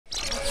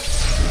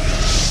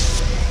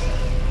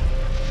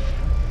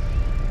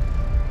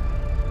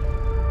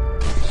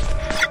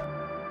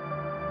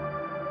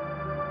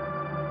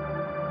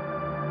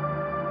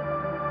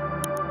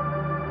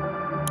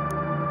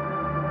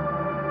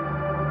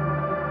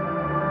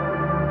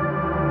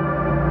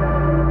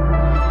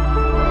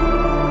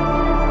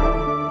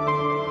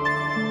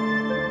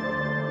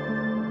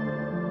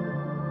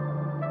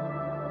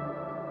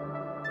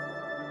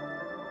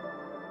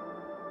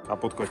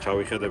კაპოტკო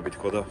ჩავიხედებით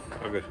ხო და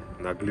აგერ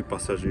ნაგლი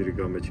პასაჟირი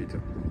გამეჩიტა.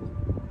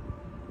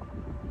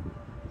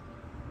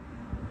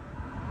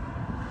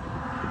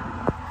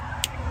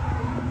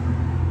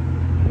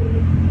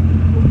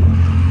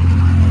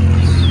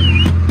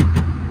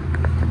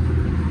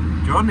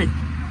 ჯონი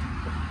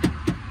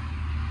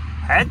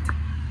ჰეთ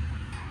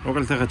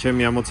მოკლედ ახლა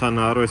ჩემი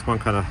ამოცანაა რომ ეს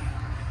მანქანა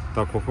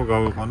და ქოქო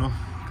გავიყვანო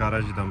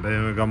გარაჟიდან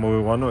BMW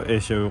გამოვიყვანო,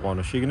 ეს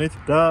შევიყვანო შიგნით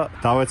და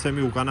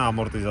დავეცემი უკანა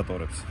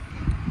ამორტიზატორებს.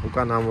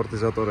 უკანა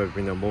ამორტიზატორები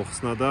მინდა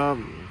მოხსნა და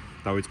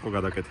დავიწყო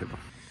გადაკეთება.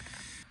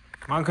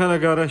 მანქანა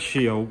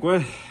გარაჟშია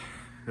უკვე.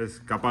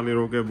 ეს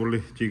გაპალირებული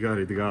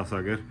ჯიგარი დგას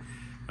აგერ.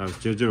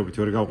 ჯერჯერობით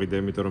ვერ გავყიდე,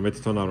 იმიტომ რომ მე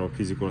თვითონ არ ვარ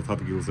ფიზიკურად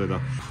ადგილზე და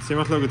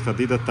სიმართლე გითხრა,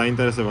 დიდად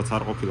დაინტერესებაც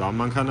არ ყოფილა ამ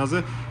მანქანაზე.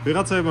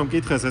 ვიღაცაებმა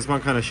მკითხეს, ეს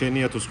მანქანა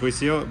შენია თუ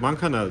სხვისია?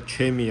 მანქანა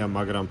ჩემია,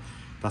 მაგრამ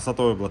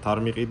დასატოვებლად არ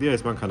მიყიდია,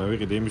 ეს მანქანა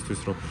ვიყიდე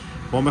იმისთვის, რომ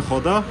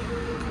მომეხოდა,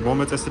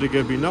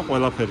 მომეწესრიგებინა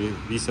ყველაფერი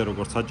ისე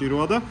როგორც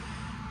საჭიროა და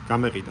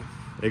გამეყიდა.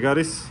 ეგ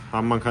არის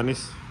ამ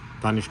მანქანის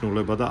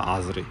დანიშნულება და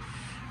აზრი.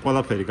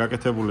 ყველაფერი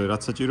გაკეთებული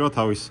რაც საჭიროა,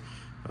 თავის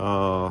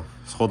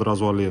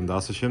სხოდრაზვალიან და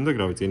ასე შემდეგ,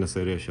 რავი, წინა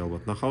სერიაში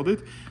ალბათ ნახავდით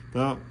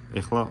და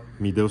ეხლა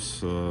მიდევს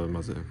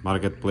იმაზე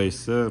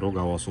marketplace-ზე რო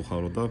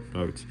გავასუხარო და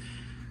რა ვიცი,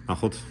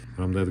 ნახოთ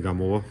რამდენად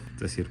გამოვა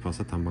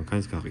წესიერფასად ამ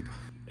მანქანის გაყიდვა.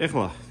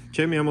 ეხლა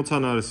ჩემი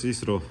ამოცანა არის ის,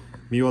 რომ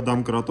მივა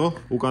დამკრატო,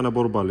 უკანა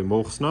ბორბალი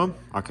მოხსნა,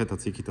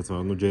 აქეთაც იქითაც,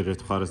 მაგრამ ნუ ჯერ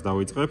ერთ მხარეს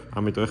დავიწყებ.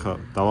 ამიტომ ეხლა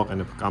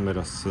დავაყენებ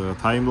კამერას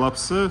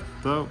time-lapse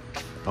და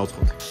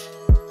დავწყოთ.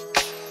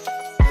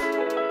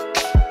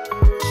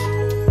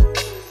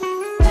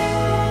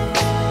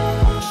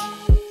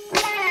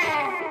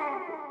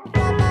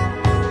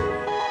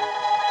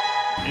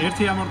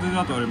 ერთი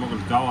ამორტიზატორი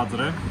მოკლედ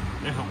გავაძრე.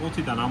 ეხლა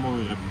 5-დან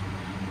ამოვიღებ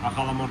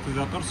ახალ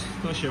ამორტიზატორს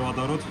და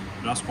შევადაროთ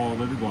რა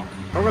სხვაობები გვაქვს.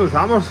 მოკლედ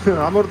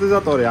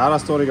ამორტიზატორი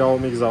არასწორი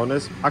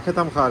გავომიგზავნეს. აქეთ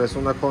ამ მხარეს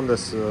უნდა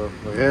კონდეს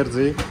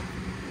ღერძი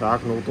და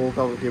აქ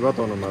ნუტულკა კი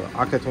ბატონო, მაგრამ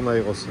აქეთ უნდა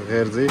იყოს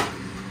ღერძი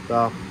და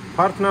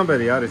part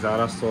number-ი არის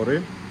არასწორი.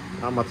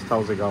 ამათ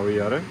თავზე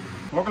გავიარე.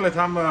 მოკლედ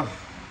ამ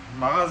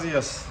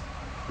მაღაზიას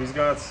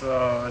ვისგანაც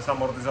ეს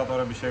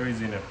ამორტიზატორები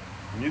შევიძინებ.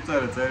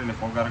 მივწერე წერილი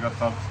ხო კარგად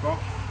ხარჯო.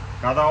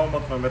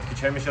 გადავამოწმე მეთქი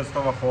ჩემი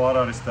შეცდომა ხო არ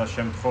არის და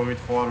შემთხვევით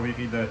ხო არ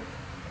ვიყიდე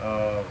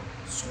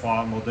სხვა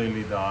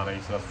მოდელი და არა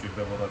ის რაც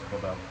ვჭირდებოდა თქო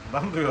და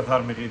ნამდვილად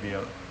არ მიყიდია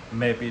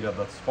მე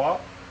პირადად სხვა,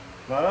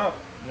 მაგრამ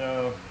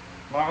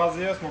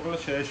მაღაზიას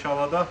მოკლედ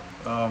შეეშალა და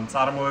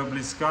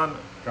მწარმოებლისგან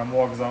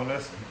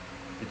გამოაგზავნეს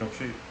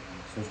იტოქში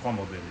სხვა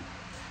მოდელი.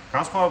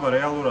 განსხვავება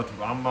რეალურად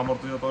ამ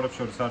ამორტიზატორებს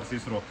შორის არის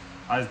ის, რომ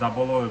აი ეს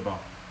დაბოლოება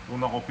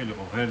უნდა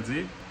ყოფილიყო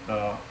ღერძი და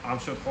ამ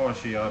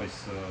შემთხვევაში არის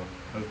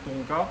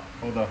ტულკა,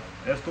 ხო და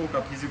ეს ტულკა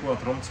ფიზიკურად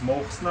რომც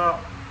მოხსნა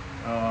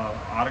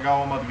არ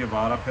გავამადგება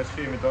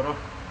არაფერში, იმიტომ რომ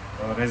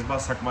რეზბა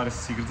საკმარის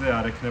სიგრძე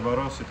არ ექნება,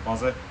 რომ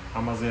სიტყვაზე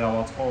ამაზე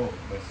ავაწყო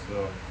ეს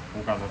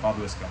უკანა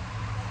პადვესკა.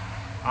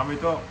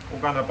 ამიტომ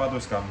უკანა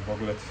პადვესკამ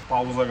მოკლედ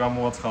პაუზა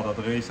გამოაცხადა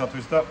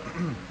დღეისათვის და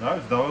რა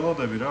ვიცი,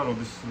 დაველოდები რა,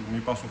 როდის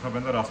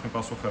მიპასუხებენ და რას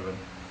მიპასუხებენ.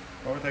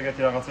 მოკლედ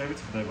ეგეთი რაღაცებიც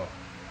ხდება.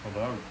 ხო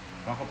და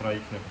ნახოთ რა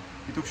იქნება.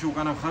 იტოქში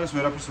უკანა მხარეს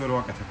ვერაფერს ვერ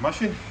ვაკეთებ.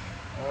 მაშინ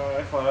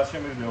ეხლა რა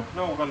შემიძლია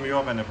ვქნა, უკან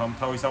მივაყენებ ამ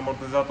თავის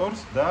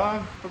ამორტიზატორს და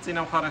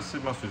წინა მხარეს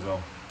იმას ვიზავ.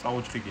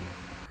 წაუჭრიგინე.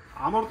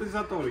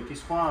 ამორტიზატორი კი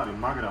სხვა არის,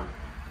 მაგრამ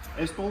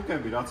ეს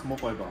ტულკები რაც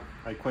მოყვება,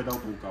 აი ქვედა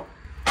ტულკა.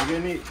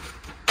 ეგენი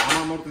ამ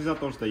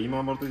ამორტიზატორს და იმ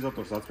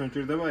ამორტიზატორს რაც მე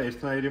მჭირდება,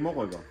 ერთნაირი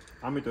მოყვება.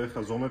 ამიტომ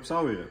ეხლა ზომებს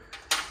ავიღებ.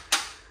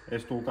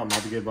 ეს ტულკა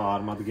მადგება,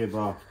 არ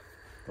მადგება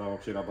და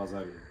ვაფშე რა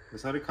ბაზარია.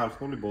 ეს არის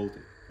ქარხნული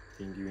ბოლტი.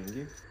 დინგი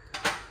ვინგი.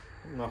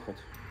 ნახოთ.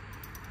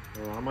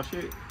 ამაში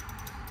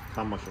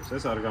თამაშობს,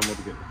 ეს არ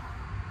გამოდგება.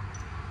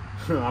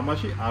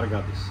 ამაში არ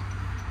გადის.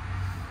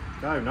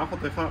 და აი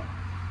ნახოთ ეხლა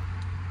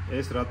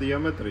ეს რა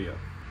დიამეტრია?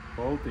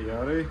 ბოლტი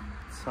არის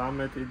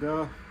 13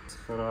 და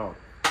 9.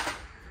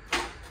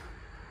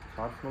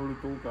 ქარხნული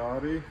ტულკა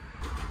არის.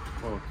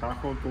 ხო,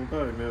 ქარხნული ტულკა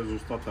მე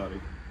ზუსტად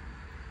არის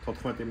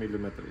 14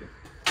 მმ-ია.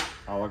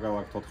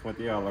 ალაგ-ალაგ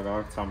 14-ია,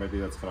 ალაგ-ალაგ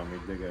 13 და 9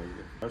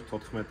 მიდგაიგე. ეს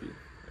 14-ია.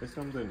 ეს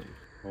რამდენია?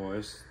 ო,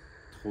 ეს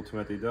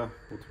 15 და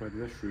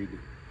 7.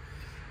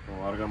 ო,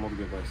 არ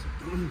გამოდგება ეს.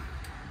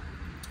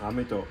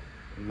 ამიტომ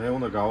მე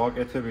უნდა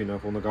გავაკეთებინა,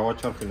 უნდა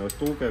გავაჩარხინო ეს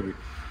ტულკები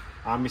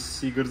ამის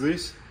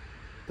სიგრძის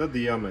და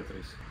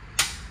დიამეტრის.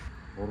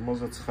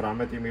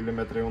 59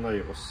 მმ უნდა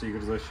იყოს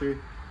სიგრძეში.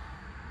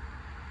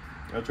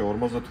 აჩო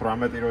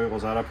 58 რო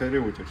იყოს არაფერი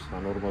უჭირს,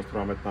 ან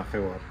 58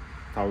 ნახევარი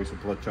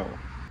თავისუფლად ჩავა.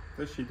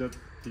 და შიდა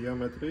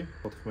დიამეტრი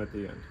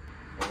 14-იანი.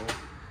 ხო.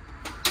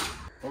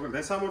 მოკლედ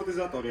ეს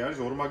ამორტიზატორი არის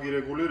ორმაგი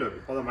რეგულირები.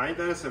 ხო და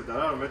მაინტერესებდა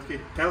რა, რომ მეთქი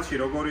თელში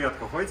როგორია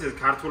თქო, ხო იცი ეს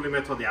ქართული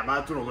მეთოდი, აბა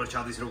თუ როგორ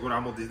ჩადის, როგორ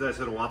ამოდის და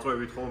ესე რომ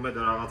ვაწვევით ხოლმე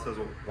და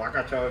რაღაცაზე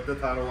ვაკაჩავებ და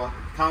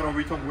თან რო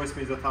ვითომ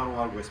გვესმის და თან რო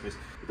არ გვესმის.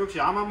 იტოქში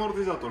ამ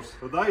ამორტიზატორს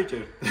რო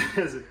დაიჭერ,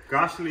 ეს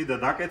გაშლი და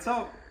დაკეცა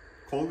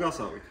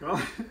ხოლგასავით რა.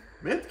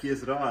 მეთქი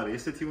ეს რა არის,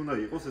 ესეთი უნდა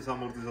იყოს ეს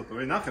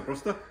ამორტიზატორი. ნახე,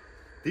 პროსტა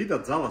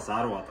დიდად ძალას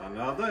არ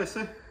ვატანა და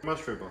ესე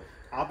მაშვება.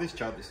 ადის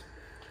ჩადის.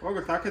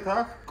 მოკლედ აქეთ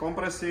აქ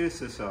კომპრესიის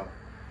ესა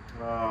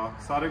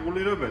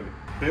სარეგულირებელი.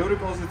 ბევრი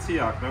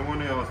პოზიცია აქვს, მე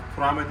მგონი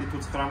 18 თუ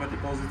 19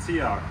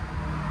 პოზიცია აქვს.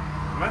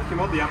 მეთქი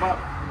მოდი აბა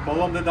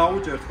ბოლომდე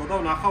დავუჭერთ ხო და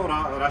ვნახავ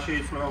რა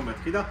შეიცვლება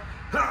მეთქი და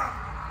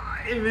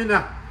იმენა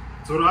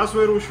ძრას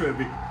ვერ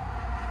უშვები.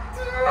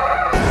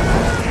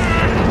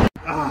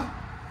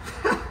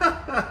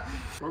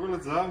 მოგონა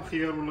ძალიან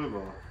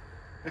მხიარულებაა.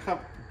 ეხლა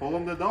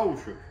ბოლომდე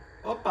დავუშვებ.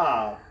 ოპა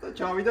და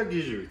ჩავიდა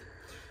გიჟივით.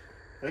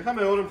 ეხლა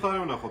მეორე მხარე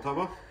ვნახოთ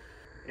აბა.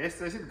 ეს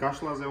წესით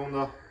გაშლაზე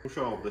უნდა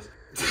მუშაობდეს.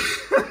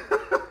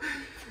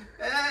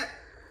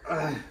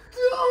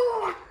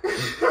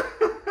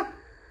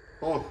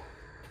 ო,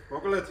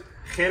 მოკლედ,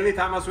 ხელით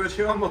ამას ვერ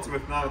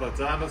შევამოწმებ, ნახე,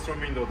 ძალიანაც რომ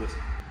მინდოდეს.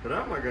 რა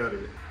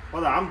მაგარია. ხო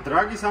და ამ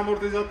დრაგის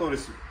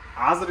ამორტიზატორის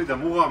აზრი და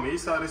მუღამი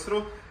ის არის,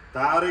 რომ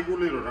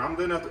დაარეგულირო,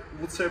 რამდენად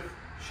უცებ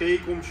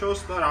შეიკუმშოს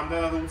და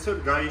რამდენად უცებ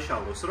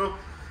გაიშალოს, რომ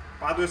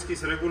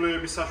პადვესკის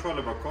რეგულირების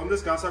საშუალება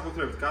გქონდეს,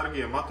 განსაკუთრებით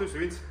კარგია მათთვის,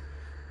 ვინც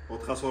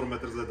 402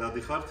 მეტრზე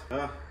დადიხართ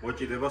და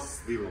მოჭიდებას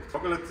ცდილობთ.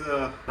 მოკლედ,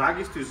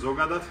 დრაგისთვის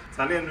ზოგადად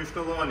ძალიან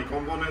მნიშვნელოვანი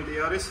კომპონენტი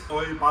არის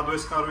ორი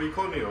პადვესკა რო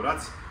იქონიო,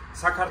 რაც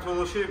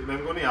საქართველოში მე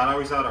მგონი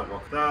არავის არ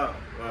აქვს და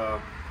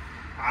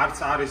არც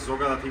არის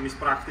ზოგადად იმის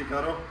პრაქტიკა,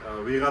 რომ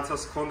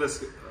ვიღაცას ჰქონდეს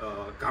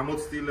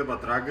გამოცდილება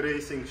drag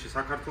racing-ში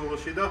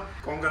საქართველოში და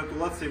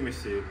კონკრეტულად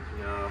იმისი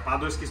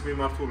პადვესკის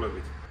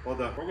მიმართულებით. ხო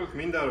და მოკლედ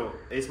მინდა რომ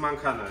ეს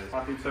მანქანა,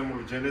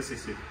 პატივცემული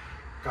Genesis-ი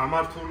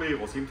გამართული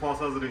იყოს იმ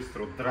თვალსაზრისით,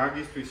 რომ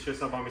დრაგისთვის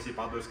შესაბამისი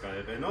პადვესკა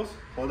ეყენოს,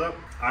 ხო და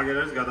აგერ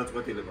არის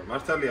გადაწყვეტილება.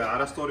 მართალია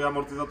არასწორი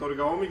ამორტიზატორი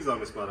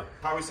გამომიგზავნეს, მაგრამ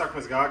თავის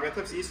საქმეს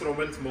გააკეთებს ის,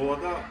 რომელიც მოვა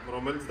და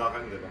რომელიც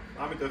დაყენდება.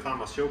 ამიტომ ახლა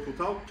ამას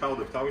შევფუთავ,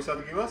 ჩავდებ თავის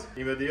ადგილას,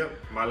 იმედია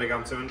მალე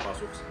გამცემენ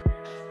პასუხს.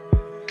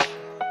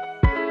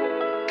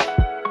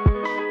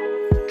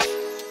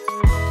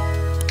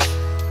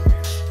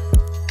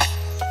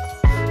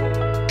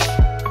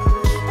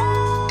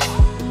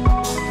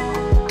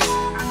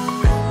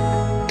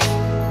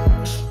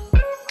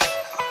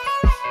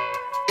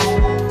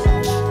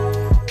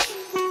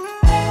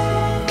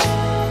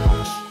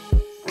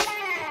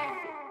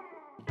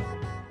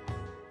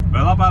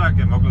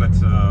 ველაპარაკე მოკლედ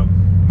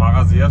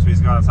მაღაზიას,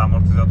 ვისგანაც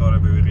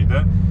ამორტიზატორები ვიყიდე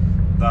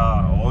და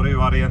ორი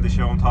ვარიანტი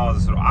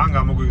შევამთავაზეს, რომ ან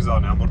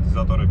გამოგვიგზავნე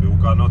ამორტიზატორები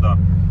უკანო და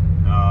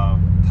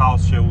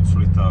თავს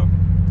შეუცვლით და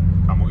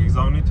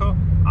გამოგიგზავნითო,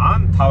 ან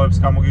თავებს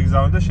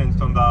გამოგიგზავნით და შენ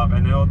თვითონ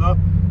დააყენეო და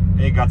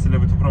ეგ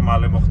გაცილებით უფრო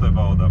მალე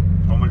მოხდებაო და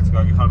რომელიც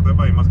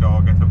გაგიხარდება, იმას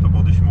გავაკეთებ და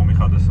ბოდიში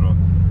მომიხადეს, რომ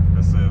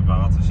ეს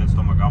რაღაცა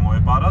შეცდომა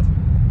გამოეპარათ.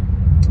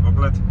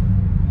 მოკლედ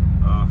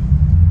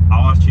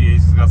ავარჩი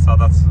ის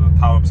სადაც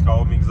თავებს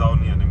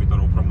გავამიგზავნიან, იმიტომ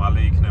რომ უფრო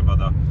მალე იქნება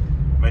და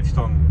მე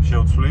თვითონ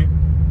შევცვლი,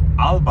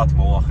 ალბათ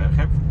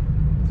მოვახერხებ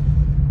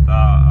და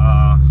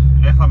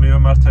ეხლა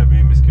მივემართები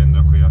იმისკენ,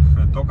 რა ქვია,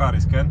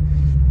 ტოკარისკენ,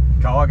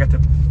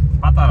 გავაკეთებ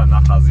პატარა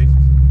ნახაზი,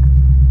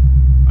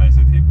 აი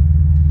ესეთი.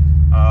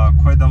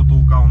 ქვედა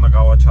ვტულკა უნდა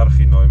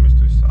გავაჩარხინო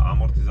იმისთვის,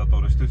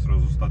 ამორტიზატორისთვის, რომ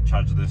ზუსტად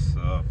ჩაჯდეს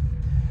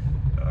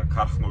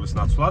ქარხნულის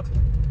ნაცვლად.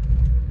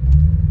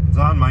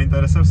 ძალიან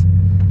მაინტერესებს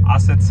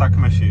ასეთ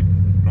საქმეში,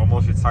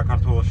 რომელშიც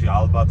საქართველოში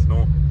ალბათ,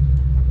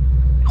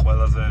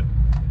 ყველაზე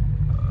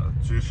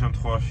ძვირ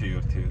შემთხვევაში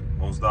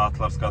 30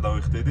 ლარს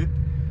გადავიხდიდით.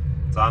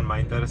 ძალიან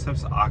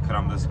მაინტერესებს აქ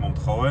რამდენს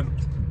მომთხოვენ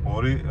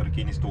ორი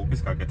რკინის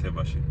ტულკის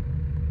გაკეთებაში.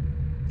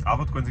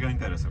 ალბათ თქვენს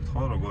გაინტერესებთ,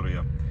 ხო,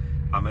 როგორია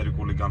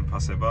ამერიკული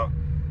განფასება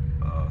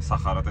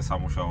სახარატე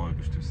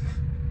სამუშაოებისთვის.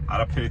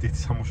 არაფერი დიდი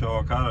სამუშაო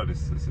აქ არ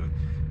არის,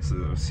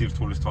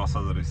 სირთულის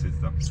თვალსაზრისით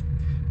და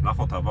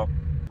ნახოთ აბა.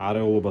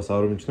 არეულობას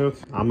არ ვიმჩნევთ,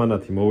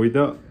 ამანათი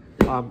მოვიდა,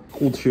 ამ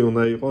ყუთში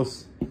უნდა იყოს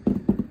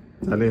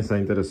ძალიან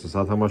საინტერესო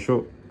სათამაშო,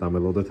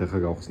 დამელოდეთ ახლა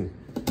გავხსნი.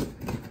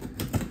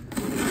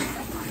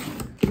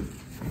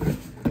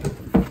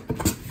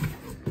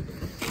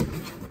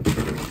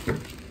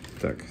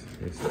 Так,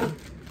 ეს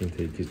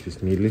ინტეიგისთვის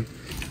მილი.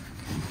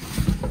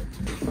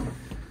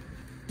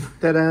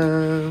 Tada!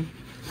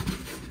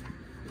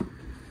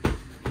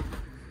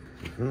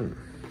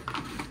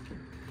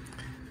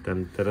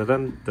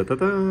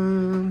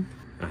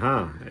 აჰა,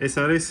 ეს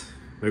არის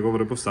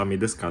მეგობრებო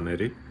 3D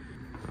სკანერი.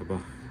 აბა,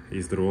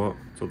 ის დროა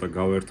ცოტა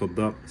გავერთოთ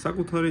და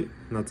საკუთარი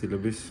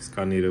ნაწილების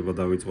სკანირება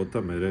დავიწყოთ და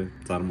მერე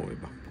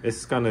წარმოება.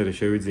 ეს სკანერი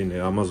შევიძინე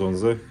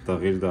Amazon-ზე და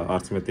ღირდა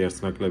არც მეტი არც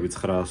ნაკლები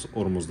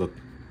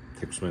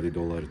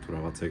 $956 თუ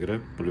რაღაც ეგრე,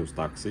 პლუს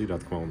ტაქსი, რა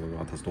თქმა უნდა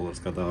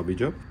 $1000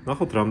 გადააბიჯა.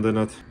 ნახოთ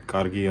რამდენად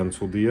კარგი ან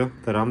ცუდია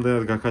და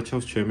რამდენად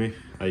გაკაჩავს ჩემი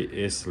აი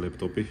ეს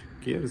ლეპტოპი.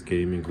 კი არის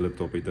გეიმინგ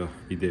ლეპტოპი და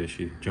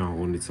იდეაში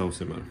ჯანღონით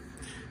სავსე, მაგრამ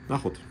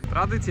ნახოთ.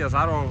 ტრადიციას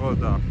არ ვაღო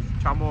და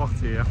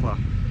ჩამოვახციე ახლა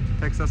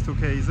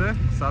TX2k-ზე,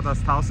 სადაც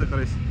თავს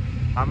იყრის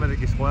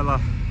ამერიკის ყველა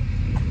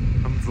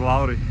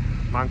მძლავრი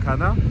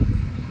მანქანა.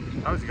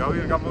 თავის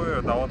გამოვიო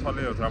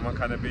დავათვალიეროთ რა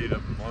მანქანები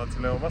იღებ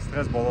მონაწილეობას.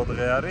 დღეს ბოლო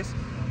დღე არის.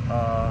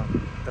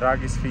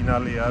 დრაგის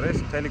ფინალი არის.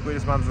 მთელი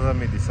კვირის მანძილზე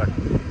მიდის აქ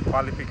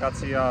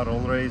კვალიფიკაცია,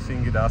 roll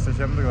racing და ასე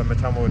შემდეგ და მე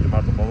ჩამოვედი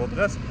მარტო ბოლო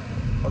დღეს.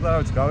 ხო და რა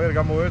ვიცი,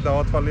 გამოვიო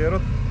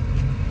დავათვალიეროთ.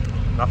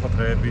 ნახოთ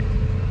რეები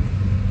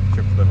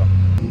შეგვხდება.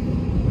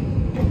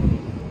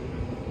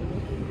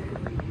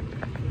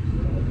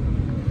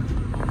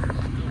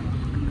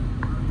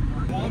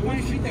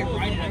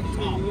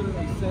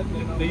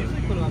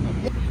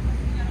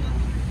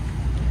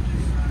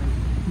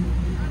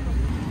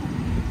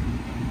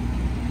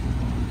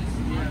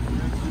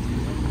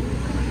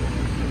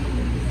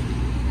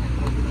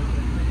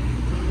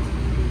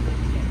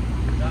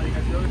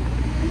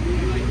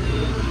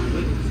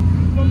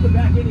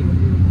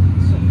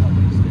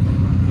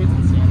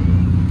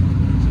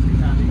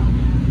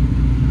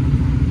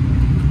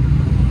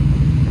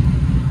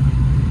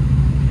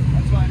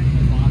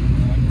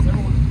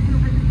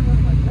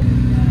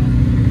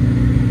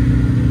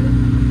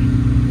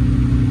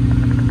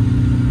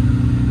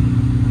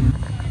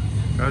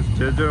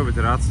 ჯერჯერობით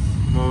რაც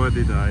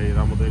მოვედი და აი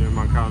რამოდენიმე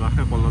მანქანა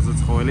ნახე, ყველაზე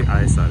ცხოველი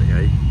აი ეს არის,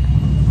 აი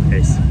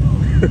ეს.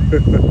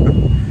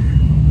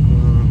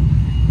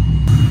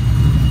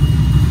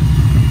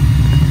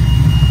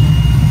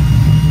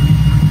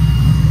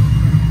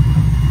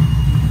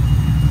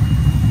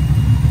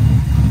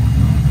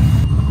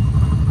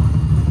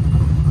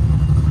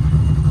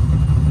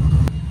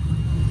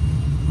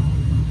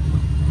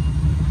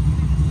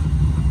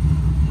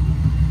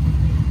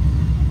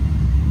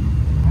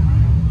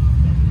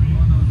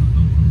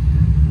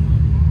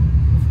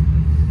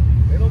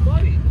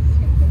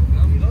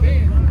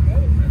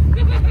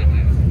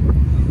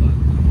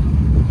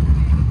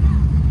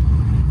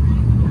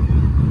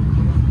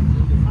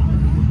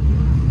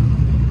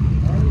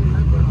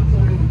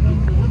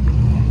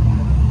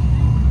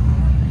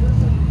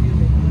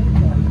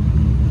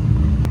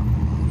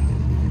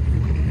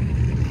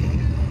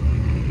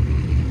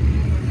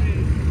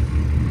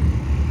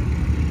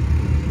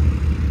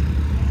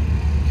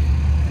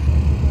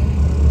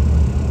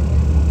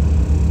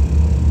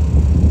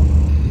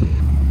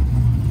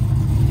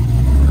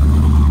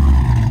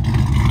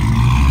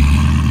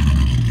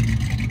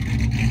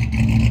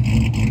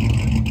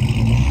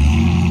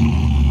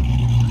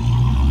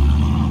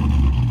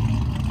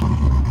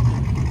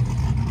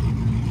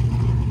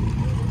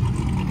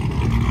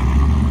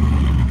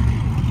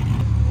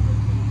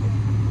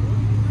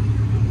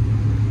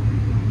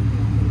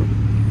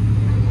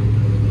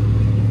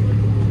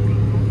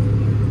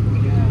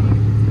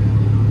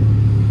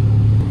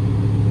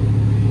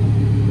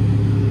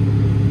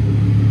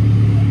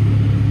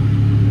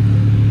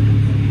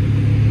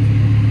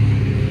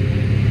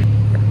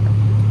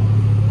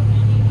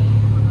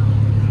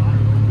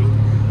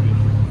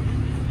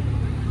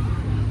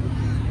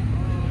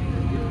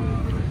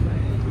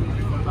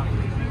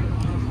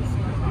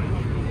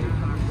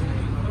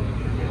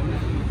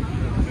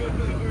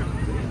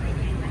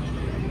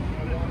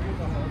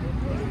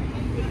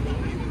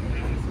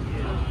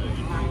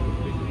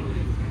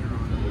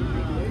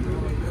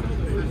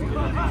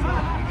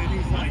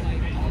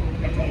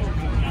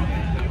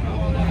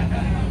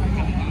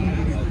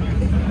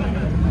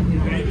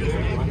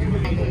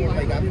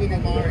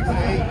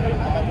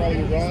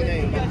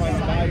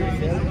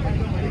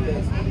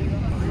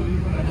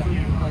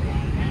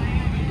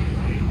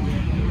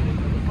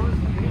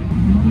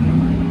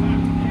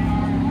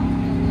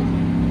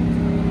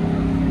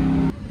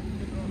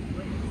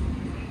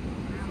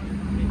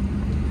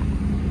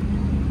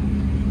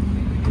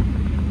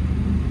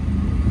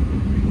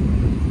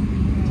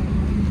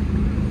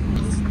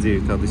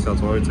 ძირითადი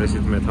საწვავი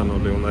წესით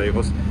მეთანოლი უნდა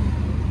იყოს.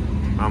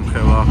 ამ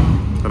ხელა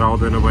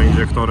რაოდენობა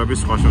ინჟექტორების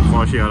სხვა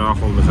შემთხვევაში არაა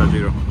ხოლმე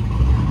საჭირო.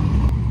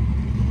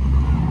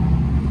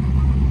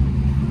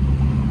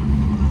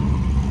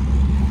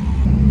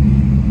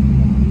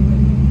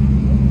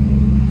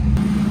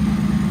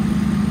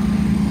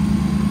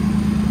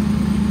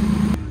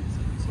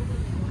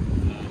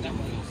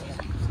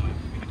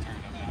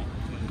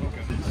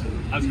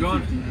 How's it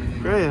going?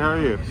 Great, how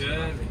are you?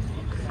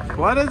 Good.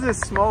 What is this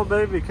small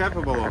baby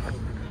capable of?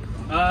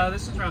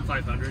 This is around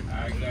 500.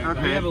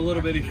 Okay. We have a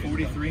little bitty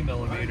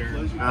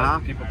 43mm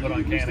that people put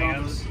on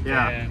Can-Ams,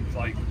 Yeah. and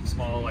like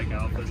small like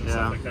Alphas and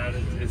stuff like that.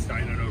 It's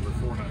starting at over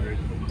 400.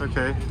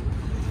 Okay.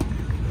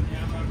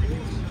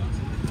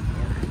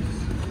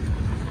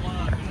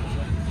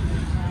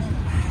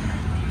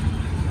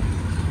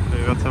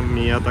 რაღაცა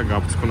მიატა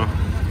გაფწკნა.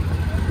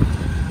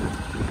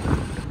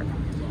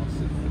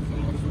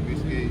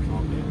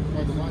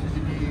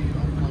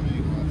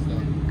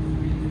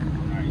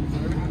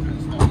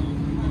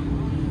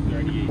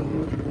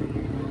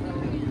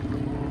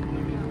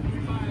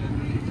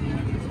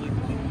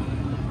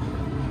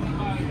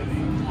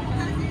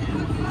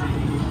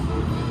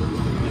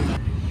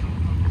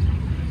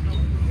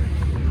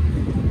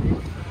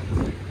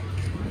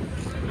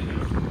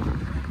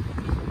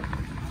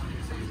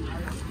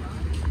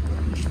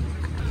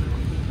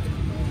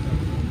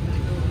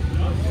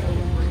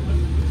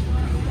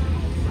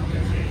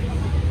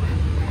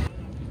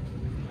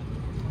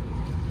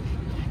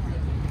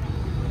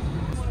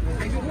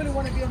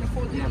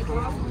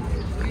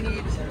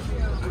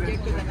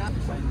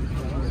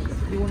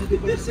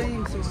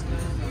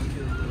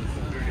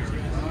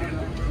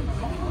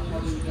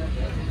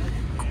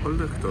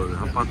 Collector,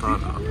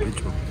 apatara,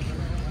 bicho.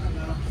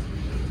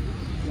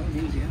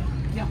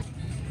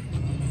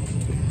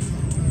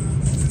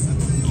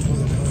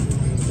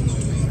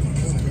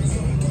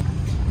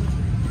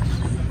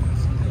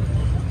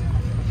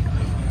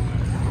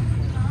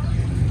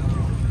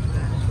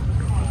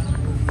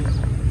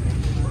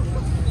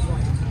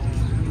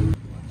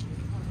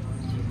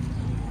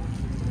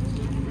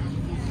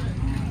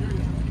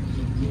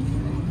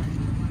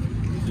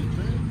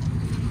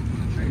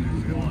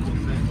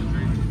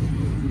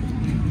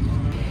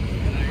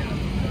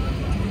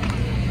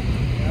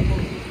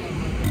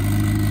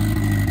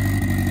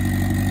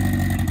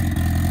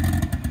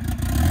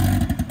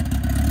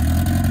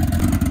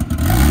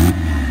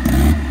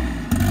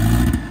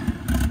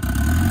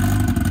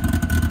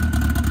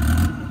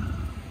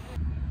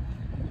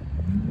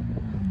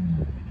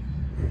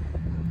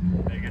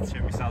 აკეთე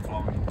ჩემი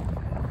საწვავი.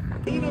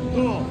 Give him a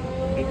call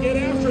and get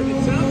after him. It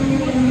sounds like he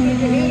wants to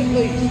make a hit at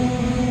least.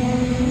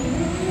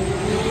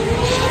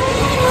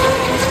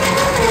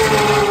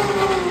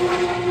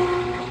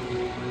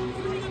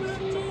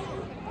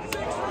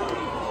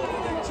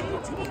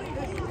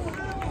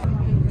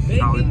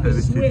 Making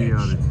the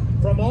switch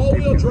from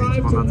all-wheel drive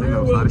to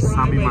rear-wheel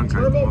drive and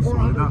turbo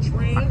prop trans.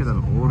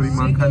 Single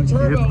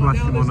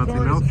turbo now the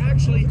car is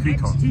actually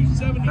X270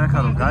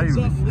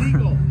 stuff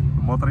legal.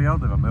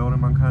 მოტრიალდება მეორე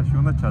მანქანაში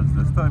უნდა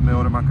ჩაჯდეს და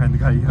მეორე მანქანით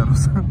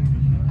გაიაროს.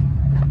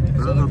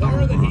 So the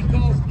car that he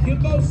calls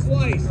Kimbo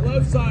Slice,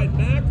 left side,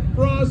 Mac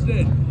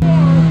Brosnan.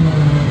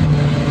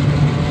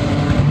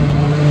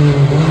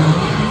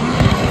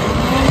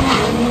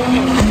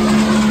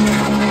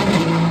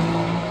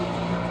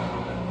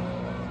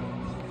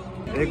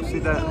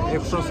 და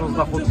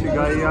 625-ში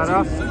გაიარა,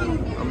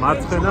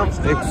 მარცხენა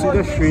 6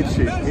 და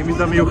 7-ში. იმის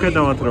და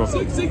მიუხედავად რომ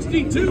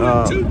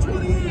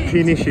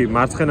ფინიში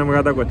მარცხენამ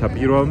გადაკვეთა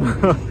პირველმა,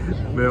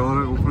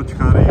 მეორე უფრო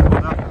ჩქარი იყო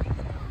და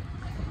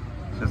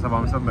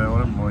შესაბამისად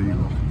მეორე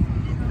მოიგო.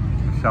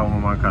 შავმა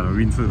მანქანამ,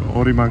 ვინც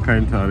ორი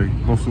მანქანით არის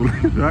მოსული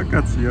რა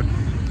კაცია.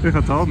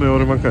 ეხლა თავი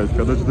მეორე მანქანით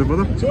გადაჭდება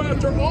და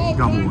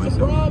გამოვა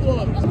ესე.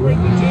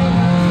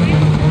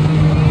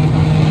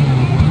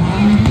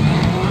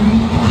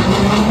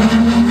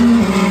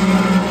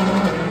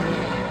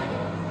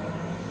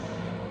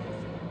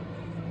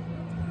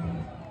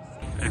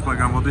 ეხლა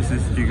გამოდის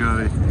ის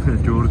ჯიგარი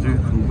ჯორჯი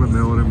უკვე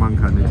მეორე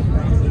მანქანით.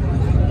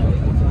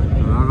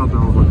 რა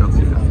გადაობა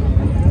კაცია.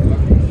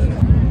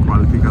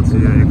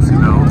 კვალიფიკაცია 6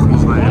 და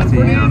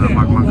 91 და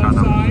მაგ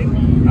მანქანა.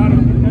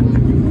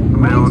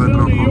 მეორე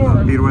დრო ხოდა,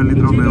 პირველი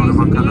დრო მეორე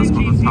მანქანას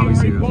ხოდა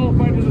თავისივე.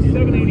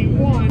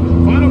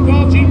 Final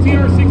call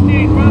GTR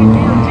 68, final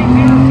car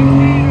GTR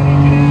 68.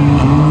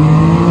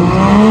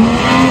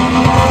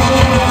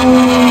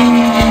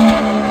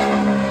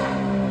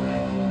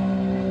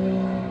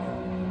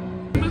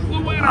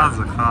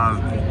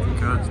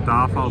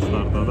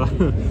 დააფალსტარდა და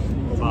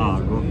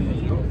წააგო.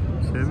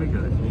 ჩემი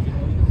კაცი.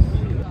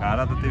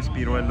 არადეთის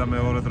პირველი და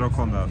მეორე დრო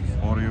ქონდა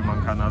ორივე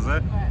მანქანაზე.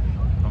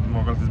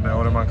 მოკლედ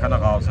მეორე მანქანა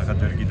ყავს ახლა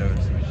ჯერ კიდევ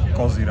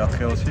კოზირად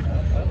ხელში.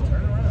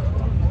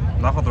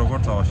 ნახოთ როგორ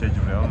წავა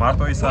შეჯიბრება.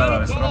 მარტო ის არ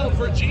არის რომ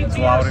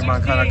ძვავრი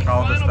მანქანა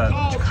ყავდეს და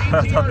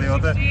ჩქარად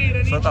დიოდე.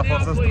 ცოტა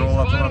ფორსას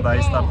დროულად უნდა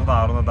დაისტარტო და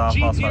არ უნდა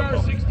დააფალსტარდო.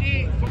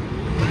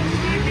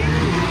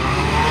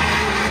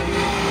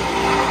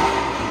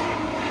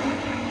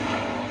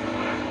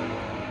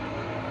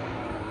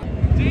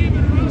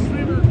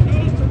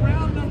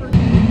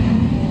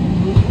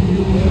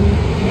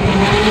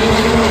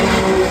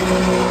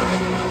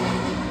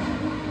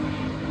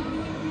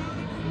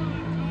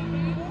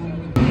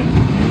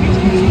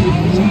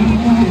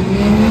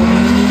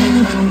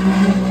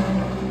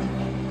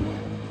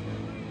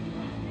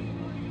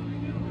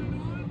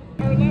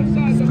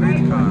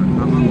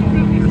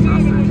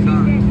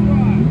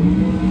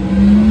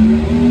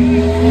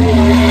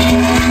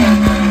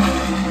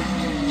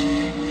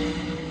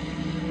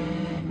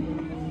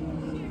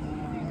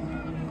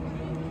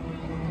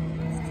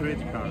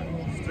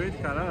 Street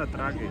car არა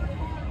ტრაკი.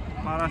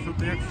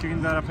 პარაშუტი აქვს,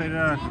 შიგნით არაფერი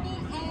არ აქვს.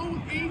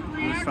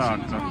 ისა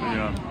აქვს,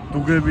 აფერია.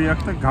 დუგები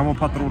აქვს და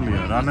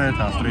გამოფატრულია.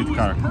 რანაირად street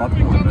car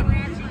პატრულები.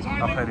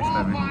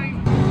 აფერისტები.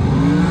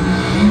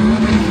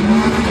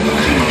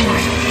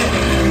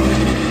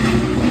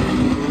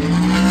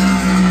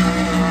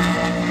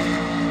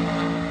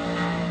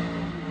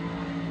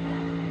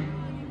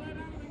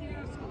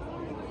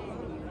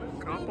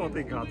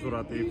 კაპოტი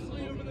გაწურატებს.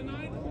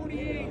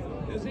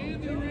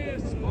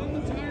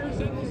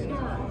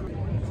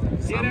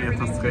 Სამი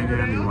ათას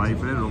წელიანი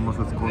ვაიპერ,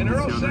 რომელსაც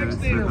კონდიციონერი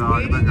ზედა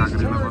აქვს და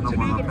გაგრილება და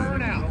ყველაფერი.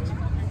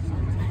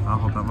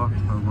 ნახოთ აბა,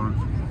 როგორ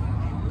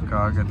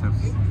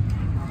გააკეთებს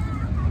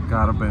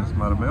გარბენს,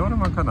 მაგრამ მეორე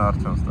მანქანა არ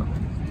ჩანს და.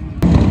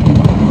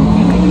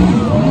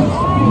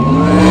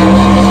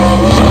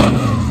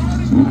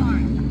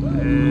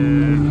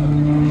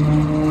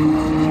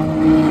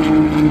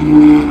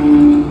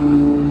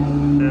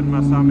 შენმა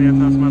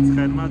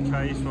 3000-მა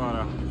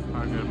ჩაისვარა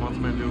აგერ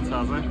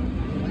მოწმენდილცაზე.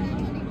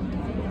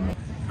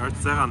 ერთ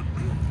წეგან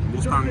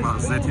მუსტანგმა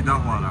ზეთი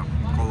დაღვარა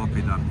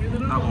კოლოფიდან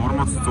და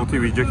 40 წუთი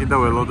ვიჯექი და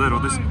ველოდე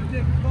როდის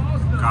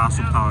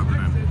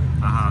გაასუფთავებდნენ.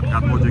 აჰა,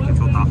 გადმოჯექი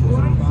ცოტა ახლოს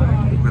რომ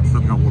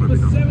უკეთესად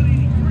გაყურებინა.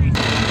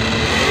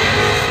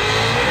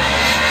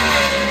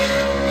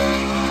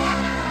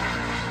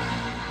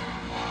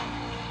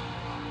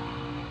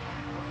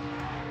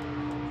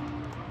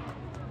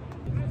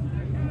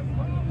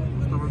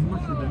 მუსტანგმა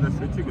შედინა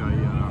შეჭი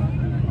გაიარა.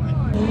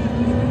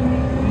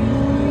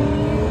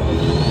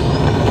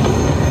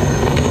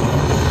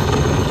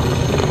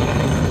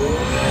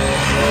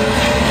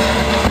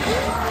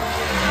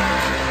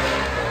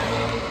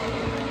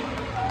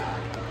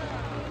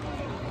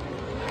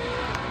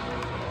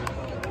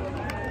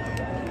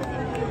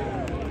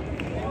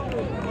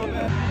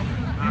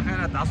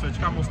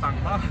 დასვეჭკა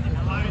მუსტანგმა.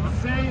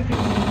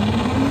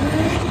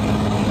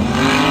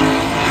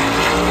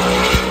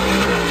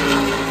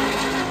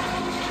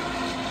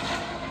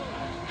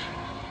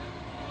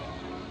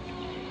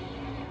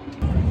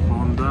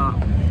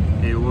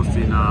 ეუოს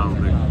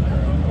წინააღმდეგ.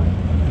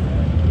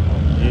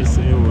 ეს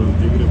ეუო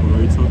დეგრებო რო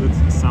იცოდეთ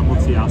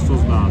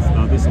 60-130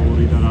 დადის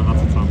 2 და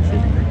რაღაცა წამში.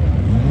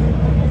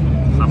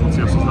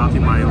 60-130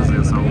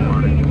 მაილზეა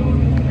საუბარი.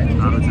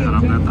 არ ვიცი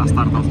რამდენი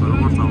დასტარტავს და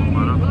როგორ წავალ,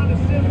 მაგრამ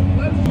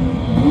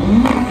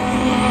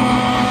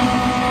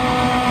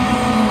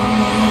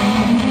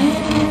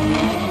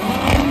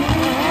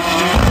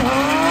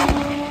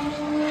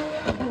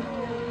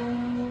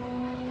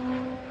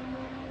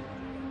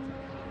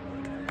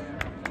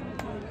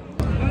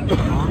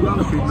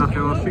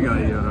ნახევარში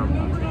გაიარა.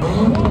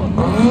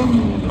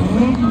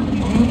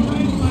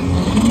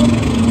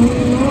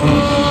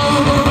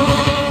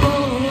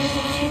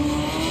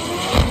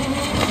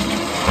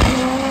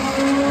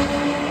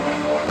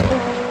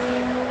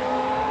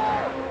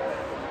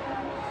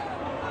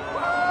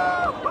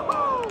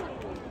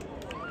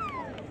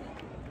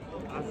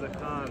 ასე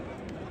ხარ.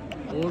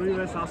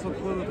 ორივე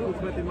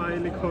 195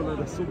 მაილი ქონდა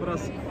და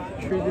Subrus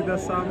 7 და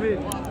 3,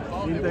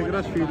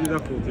 ინტეგრას 7 და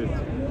 5.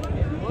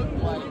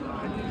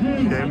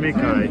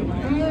 Chemikai.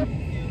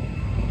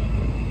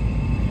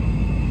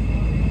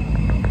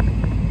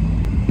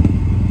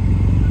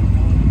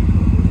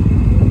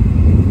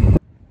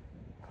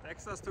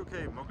 TX2k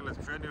მოკლედ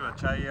ჩვენივად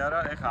ჩაიარა,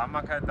 ეხა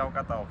ამაქეთ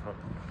დავკატავ, რომ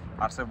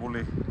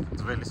არსებული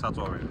ძველი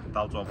საწვავი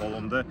დავწვა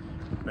ბოლომდე.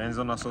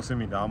 ბენზონასოსი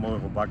მინდა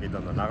ამოვიღო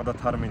ბაკიდან და ნაღდათ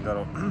არ მინდა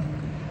რომ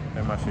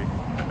ემაში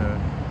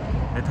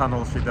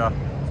ეთანოლში და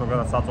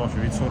ზოგადად საწვავში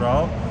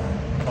ვიცურაო.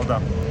 ხოდა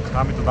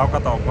ამიტომ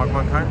დავკატავ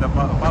მაგმანქანი და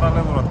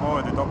პარალელურად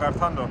მოვედი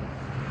დოკართან, რომ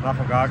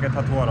ნახო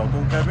გააკეთა თუ არა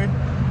უტულკები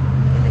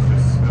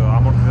იმისთვის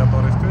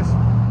ამორტიზატორისთვის.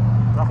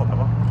 ნახოთ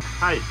აბა.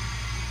 Hi.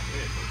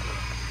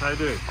 How you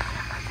doing?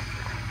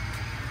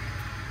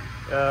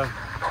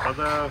 Are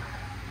the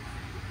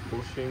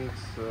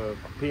bushings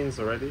pins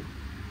already?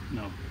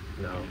 No.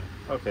 No.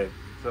 Okay.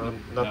 So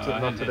No, not I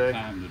haven't today.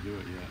 had time to do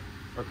it yet.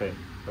 Okay.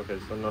 Okay.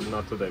 So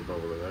not today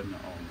probably, right? No.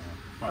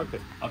 Probably.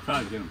 Okay. I'll try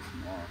to get them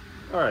tomorrow.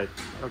 All right.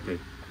 Okay.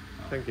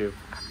 Thank you.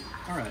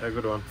 All right. A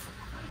good one.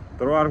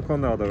 დრო არ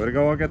მქონდა და ვერ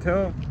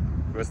გავაკეთეო.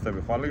 ვესტები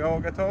ხვალ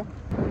გავაკეთო.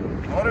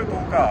 ორი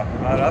თუკა,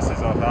 რას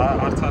იზავ და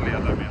არცალი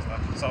ადამიანს და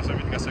სავსე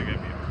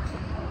მიდგასეგებია.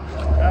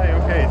 აი,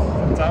 ოკეი.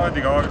 წავედი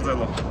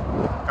გავაგრძელო.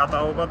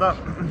 კატაობა და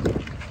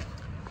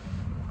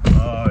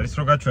ის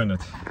რო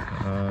გაჩვენეთ.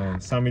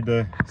 3D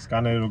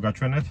სკანერი რო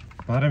გაჩვენეთ.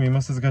 მაგრამ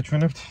იმასაც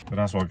გაჩვენებთ,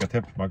 რას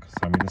ვაკეთებ მაგ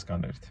 3D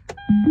სკანერით.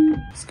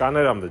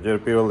 სკანერამდე ჯერ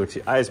პირველ რიგში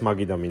აი ეს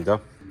მაგიდა მინდა.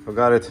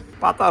 გარეთ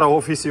პატარა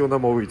ოფისი უნდა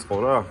მოვიწყო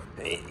რა.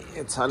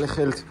 ცალი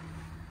ხელით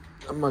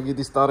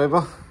მაგიდის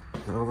ტარება.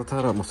 ალბათ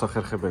არა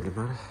მოსახერხებელი,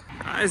 მაგრამ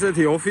აი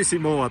ესეთი ოფისი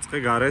მოვაწყე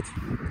გარეთ.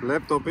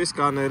 ლეპტოპი,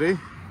 სკანერი,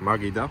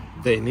 მაგიდა,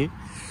 დენი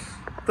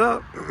და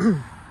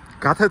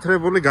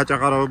გათეთრებული,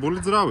 გაჭაღარავებული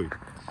ძრავი.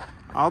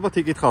 ალბათ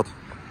იკითხავთ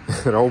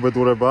რა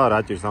უბედურებაა, რა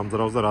ჭირს ამ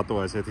ძრავს და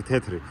რატოა ესეთი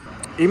თეთრი.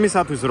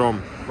 იმისათვის რომ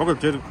მოკლედ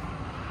ჯერ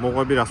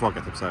მოყვები რას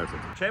ვაკეთებ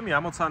საერთოდ. ჩემი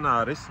ამოცანა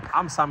არის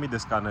ამ 3D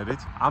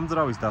სკანერით ამ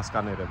ძრავის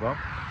დასკანერება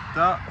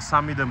და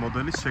 3D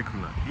მოდელის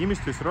შექმნა.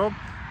 იმისთვის რომ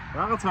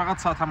რაღაც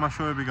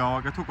სათამაშოები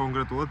გავაკეთო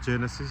კონკრეტულად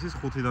Genesis-ის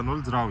 5-დან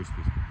 0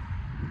 ძრავისთვის.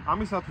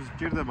 ამისათვის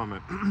სჭირდება მე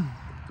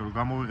რომ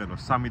გამოვიყენო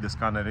 3D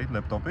სკანერი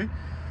ლეპტოპი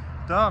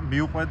და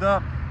მიუყვე და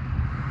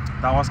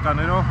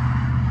დავასკანერო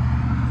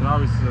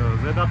ძრავის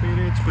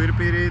ზედაპირი,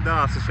 ცხვირპირი და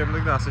ასე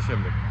შემდეგ და ასე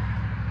შემდეგ.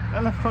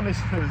 ტელეფონის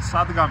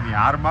სადგამი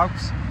არ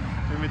მაქვს,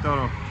 იმიტომ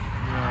რომ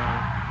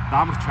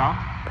დამრჩა,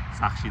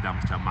 სახში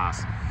დამრჩა მას.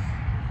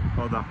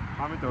 ხოდა,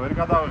 ამიტომ ვერ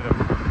გადავიღებ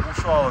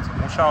უშუალოდ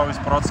მუშაობის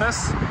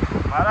პროცესს,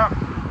 მაგრამ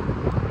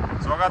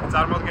ზოგადად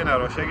წარმოდგენა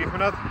რომ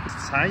შეგიქმნათ,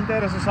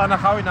 საინტერესო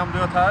სანახავი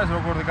ნამდვილად არის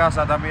როგორ დგას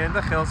ადამიანი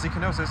და ხელს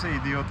იქნევს ესე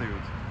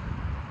იდიოტიოდ.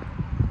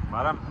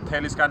 მაგრამ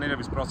მთელი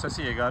სკანირების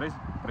პროცესი ეგ არის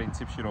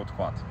პრინციპში რო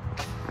ვთქვათ.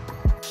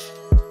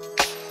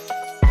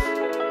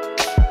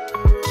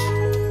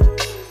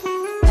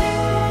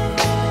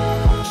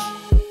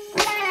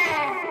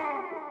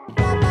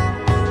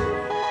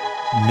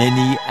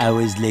 Many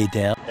hours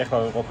later. ეხლა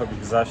ვიყოფები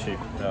გზაში,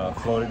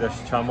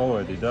 ფლორიდაში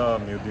ჩამოვედი და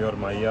მივდივარ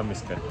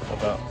მაიამისკენ.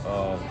 ხოდა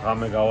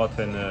ღამე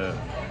გავათენ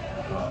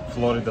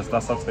ფლორიდას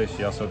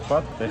დასაწყისში, ასე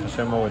ვთქვათ. ეხლა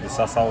შემოვედი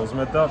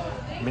სასაუზმედ და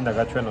მინდა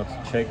გაჩვენოთ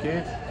ჩეკი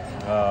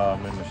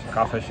მენუში,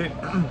 კაფეში.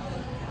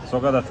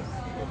 ზოგადად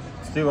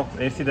ვცდილობ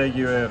ერთი და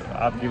იგივე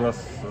ადგილას,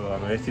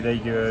 ანუ ერთი და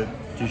იგივე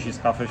ჯიშის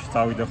კაფეში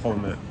წავიდე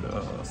ხოლმე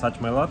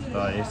საჭმელად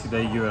და ერთი და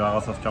იგივე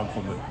რაღაცას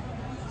ჩამხობ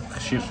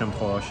ხშირ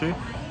შემთხვევაში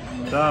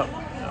და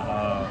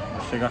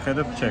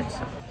შეგახედებთ ჩეკს.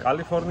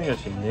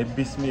 კალიფორნიაში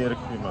ნებისმიერ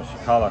იმაში,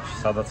 ქალაქში,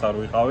 სადაც არ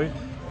ვიყავი,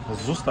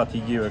 ზუსტად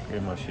იგივე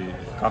იმაში,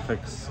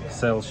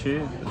 კაფე-ქსელში,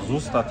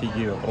 ზუსტად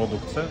იგივე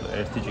პროდუქტზე,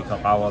 ერთი ჭიქა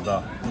ყავა და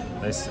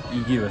ეს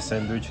იგივე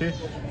სენდვიჩი,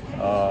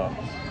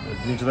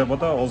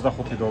 მიჯდებოდა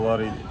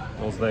 $25,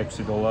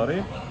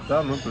 $26 და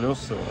ნუ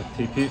პლუს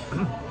ტიპი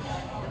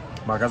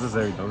მაღაზიაზე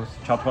ზევიდა.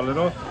 ჩათვალე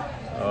რომ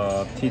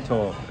თითო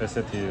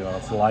ესეთი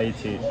რაღაც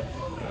ლაითი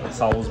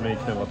საუზმე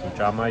იქნება თუ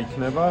ჭამა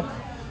იქნება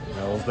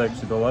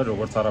 $26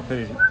 როგორც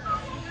არაფერი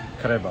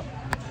ქრება.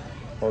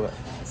 ხოდა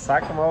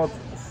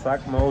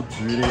საკმაოდ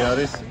ძვირი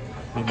არის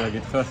მინდა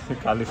გითხრათ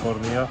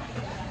კალიფორნია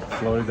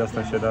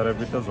ფლორიდასთან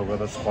შედარებით და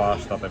ზოგადად სხვა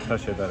შტატებთან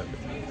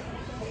შედარებით.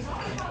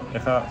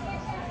 ეხლა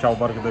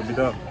ჩავბარგდები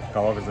და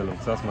გავაგრძელებ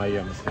გზას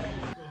მაიამისკენ.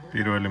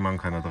 პირველი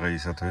მანქანა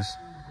დღეისათვის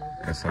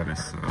ეს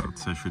არის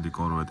C7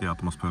 კორვეტი,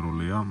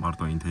 ატმოსფერულია,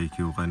 მარტო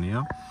ინტეიკი უყენია.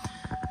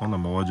 უნდა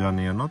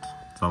მოვაჯანიანოთ,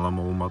 ძალა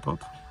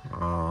მოუმატოთ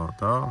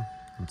და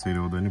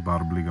მწირეოდენი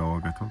ბარბლი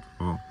გავაკეთოთ,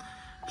 რომ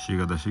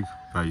შიგადაშიგ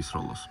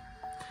გაისროლოს.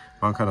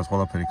 მანქანას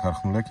ყველაფერი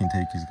ქარხნული აქვს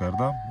ინტეიკის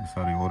გარდა, ეს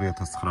არის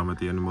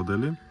 2019-იანი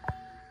მოდელი.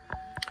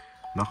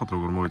 ნახოთ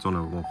როგორ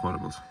მოეწონება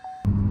მომხმარებელს.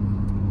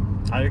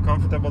 Are you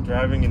comfortable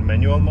driving in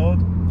manual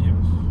mode?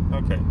 Yes.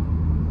 Okay.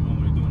 You want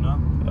me to do it now?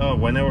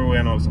 Whenever we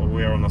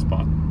are on a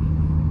spot.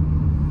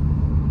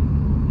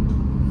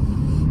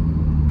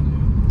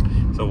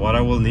 So what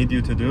I will need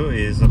you to do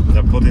is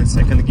put in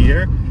second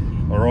gear,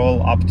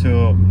 roll up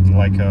to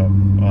like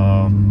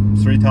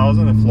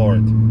 3000 and floor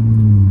it.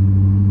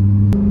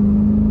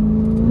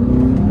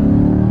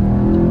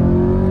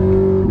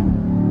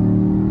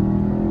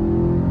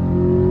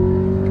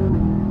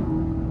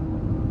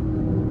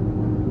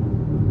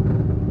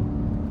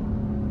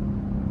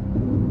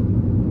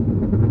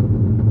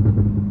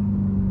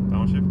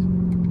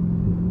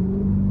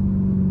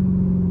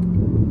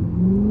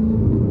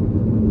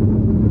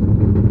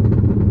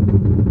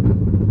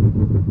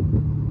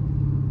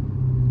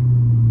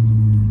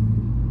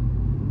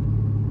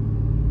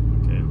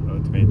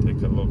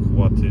 Take a look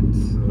what it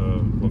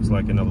looks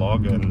like in a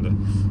log, and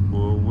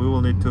we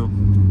will need to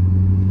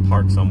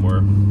park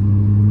somewhere.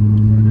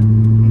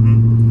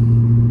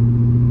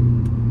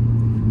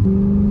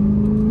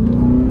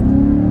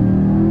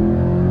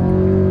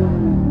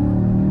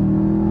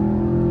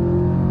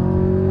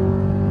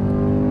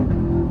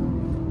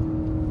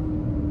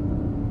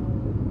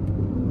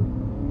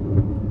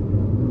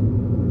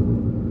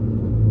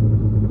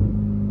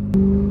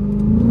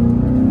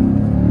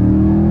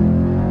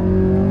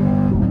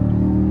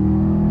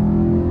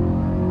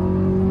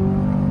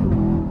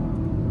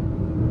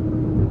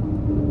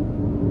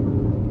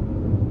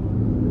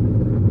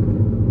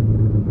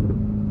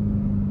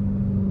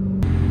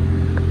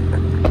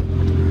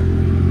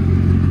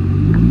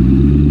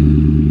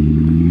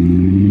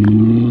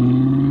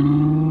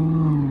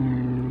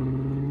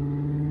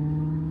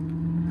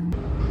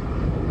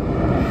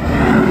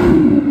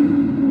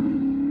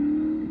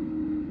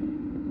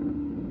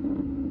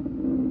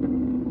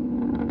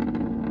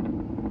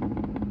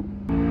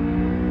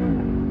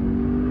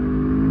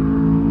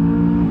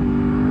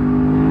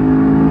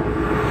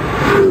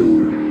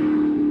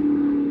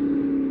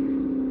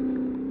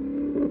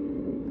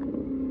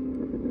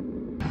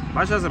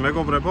 მაშაზე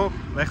მეგობრებო,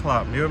 ეხლა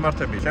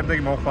მივემართები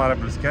შემდეგი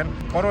მომხმარებლისკენ.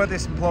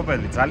 კორვეტის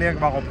მფლობელი ძალიან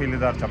კმაყოფილი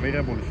დარჩა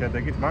მიღებული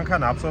შედეგით.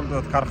 მანქანა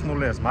აბსოლუტურად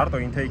ქარხნული ეს, მარტო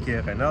ინტეიკი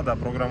ეყენა და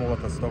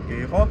პროგრამულადაც სტოკი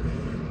იყო.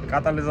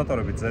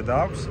 კატალიზატორები ზედა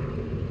აქვს.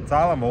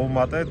 ძალა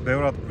მოუმატეთ,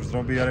 ბევრად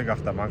გრძნობიარე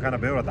გახდა მანქანა,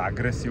 ბევრად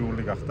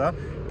აგრესიული გახდა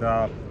და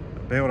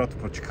ბევრად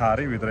უფრო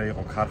ჩქარი, ვიდრე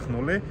იყო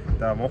ქარხნული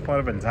და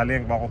მომხმარებელი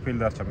ძალიან კმაყოფილი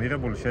დარჩა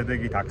მიღებული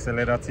შედეგით,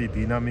 აქსელერაციით,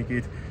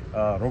 დინამიკით,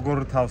 როგორ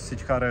თავს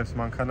სიჩქარებს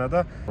მანქანა და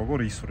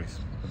როგორ ისვრის.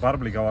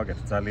 ბარბლი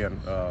გავაკეთე ძალიან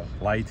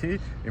ლაითი,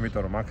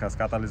 იმიტომ რომ მანქანას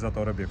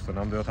კატალიზატორები აქვს და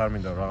ნამდვილად არ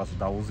მინდა რაღაცა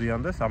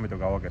დაუზიანდეს, ამიტომ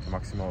გავაკეთე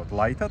მაქსიმალურად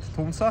ლაითად,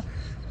 თუმცა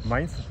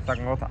მაინც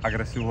საკმაოდ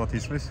აგრესიულად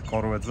ისმის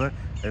კორვეტზე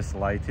ეს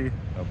ლაითი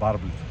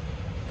ბარბლი.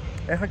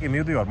 ეხლა კი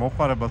მივდივარ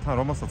მომხმარებელთან,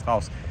 რომელსაც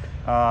ყავს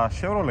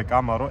Chevrolet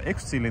Camaro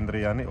 6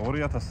 ცილინდრიანი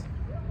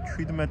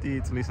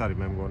 2017 წლის არის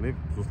მე მგონი,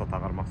 ზუსტად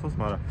აღარ მახსოვს,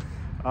 მაგრამ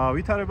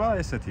ვითარება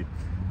ესეთი.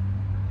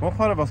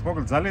 მომხმარებელს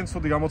მოკლედ ძალიან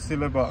ცუდი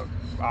გამოცდილება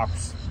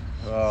აქვს.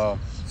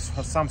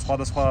 სამ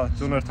სხვადასხვა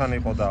ტუნერთან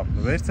იყო და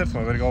ვერც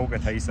ერთმა ვერ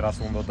გაუკეთა ის რას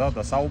უნდა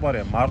და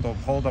საუბარია მარტო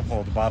მხოლოდ და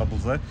მხოლოდ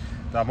ბარბლზე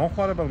და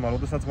მომხმარებელმა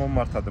როდესაც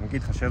მომმართა და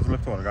მკითხა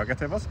შეძლებ თუ არა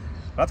გაკეთებას,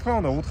 რა თქმა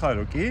უნდა უთხარი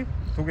რომ კი,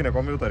 თუ გინდა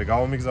კომპიუტერი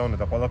გავამიგზავნე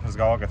და ყველაფერს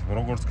გავაკეთებ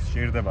როგორც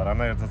გჭირდება,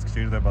 რანაირადაც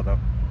გჭირდება და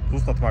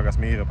ზუსტად მაგას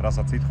მიიღებ,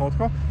 რასაც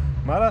ითხოვთქო,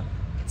 მაგრამ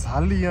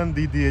ძალიან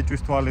დიდი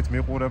ეჭვის თვალით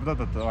მიყურებდა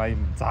და აი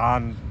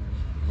ძალიან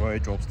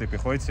ეჭობს ტიპი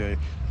ხო იცი,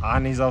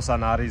 ან იზავს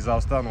ან არ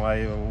იზავს და ნუ აი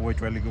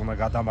უეჭველი უნდა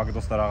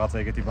გადამაგდოს და რაღაცა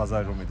ეგეთი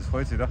ბაზარი რომ მიდის ხო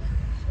იცი და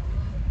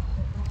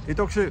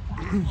იტოქში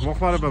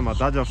მომხმარებელმა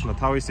დაჯავშნა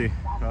თავისი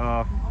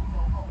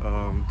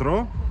დრო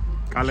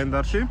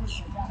კალენდარში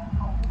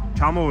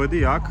ჩამოვედი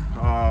აქ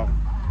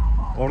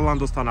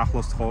ორლანდოსთან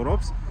ახლოს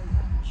ცხოვრობს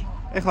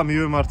ეხლა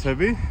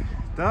მივემართები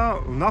და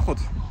ვნახოთ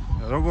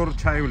როგორ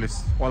ჩაივლის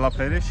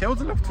ყველაფერი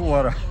შეუძლებ თუ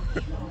არა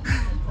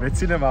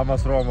მეცინებ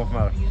ამას რომ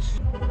ამოხმარა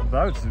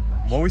და ვიცი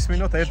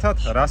მოვისმინოთ ერთად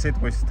რას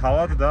იტყვის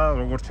თავად და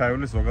როგორ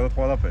ჩაივლის ზოგადად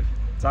ყველაფერი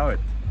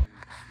წავედ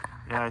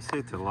Yeah, I see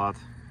it a lot.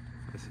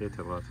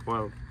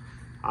 Well,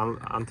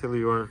 until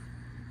you are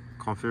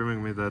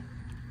confirming me that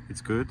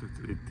it's good,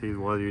 it is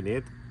what you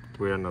need,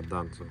 we are not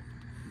done. So,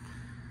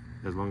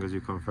 as long as you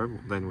confirm,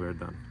 then we are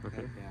done.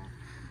 Okay.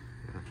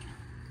 Yeah.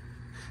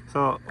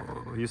 So,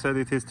 you said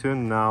it is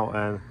tuned now,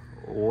 and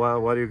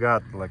what you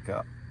got? Like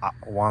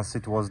once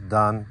it was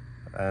done,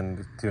 and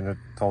the tuner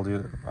told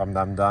you, "I'm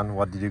done."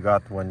 What did you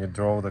got when you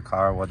drove the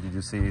car? What did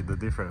you see the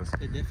difference?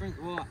 The difference?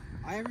 Well,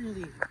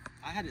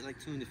 I had it like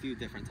tuned a few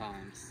different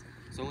times.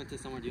 So I went to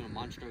somewhere doing a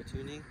Monstro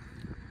tuning.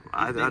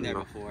 I Been there don't know.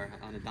 before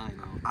on a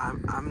dyno.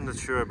 I'm not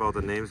sure about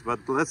the names, but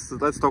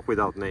let's talk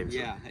without names.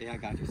 Yeah, I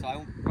got you. So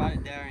I brought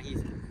it there, and he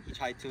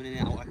tried tuning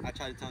it. I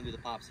tried to tell him to do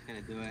the pops, he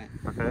couldn't do it.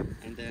 Okay.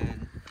 And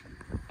then,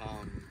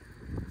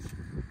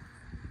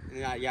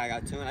 I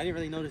got tuned. I didn't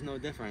really notice no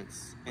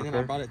difference. And then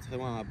I brought it to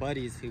one of my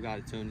buddies who got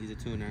it tuned. He's a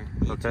tuner.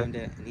 He tuned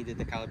it, and he did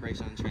the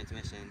calibration on the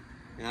transmission.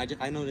 And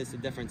I noticed the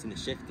difference in the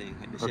shifting.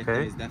 Like the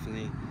shifting is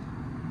definitely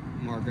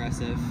more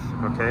aggressive.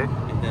 Okay.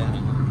 And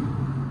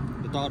then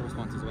the throttle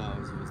response as well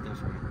was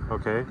different.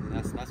 Okay. And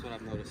that's what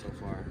I've noticed so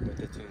far with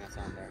the tune that's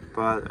on there.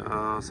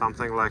 But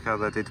something like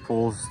that it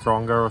pulls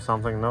stronger or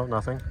something? No,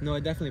 nothing? No,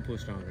 it definitely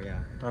pulls stronger,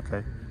 yeah.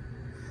 Okay.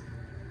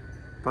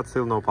 But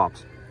still no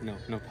pops? No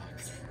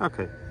pops.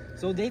 Okay.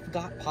 So they've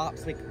got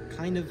pops like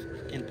kind of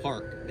in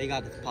park. They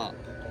got this pop.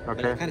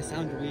 Okay. But it kind of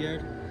sounded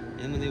weird.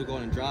 And when they would go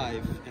on and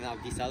drive and I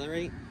would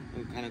decelerate, it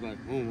would kind of go like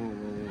whoa, whoa,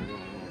 whoa, whoa,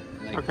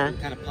 whoa. Like it would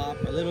kind of pop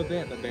a little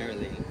bit, but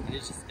barely. And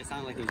it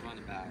sounded like it was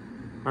running bad.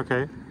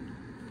 Okay.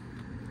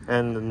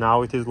 And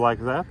now it is like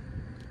that?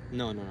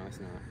 No, it's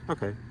not.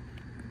 Okay.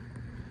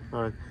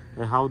 All right.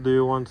 And how do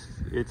you want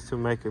it to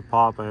make a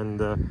pop,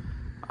 and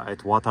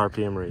at what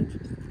RPM range?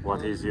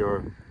 What is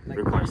your like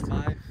request?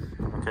 35,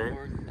 Okay.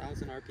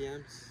 4,000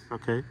 RPMs.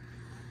 Okay.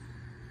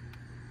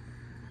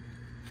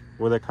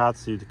 With the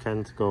cuts, you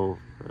can't go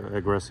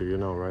aggressive, you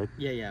know, right?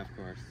 Yeah, of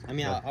course. I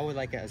mean, I would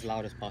like it as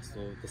loud as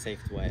possible, the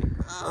safest way.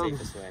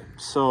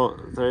 So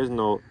there is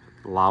no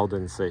loud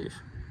and safe.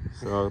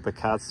 So the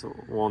cats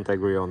won't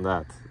agree on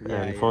that.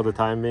 And for the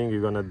time being,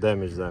 you're gonna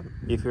damage them.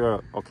 If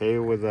you're okay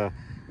with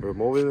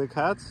removing the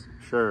cats,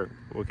 sure,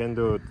 we can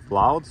do it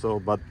loud.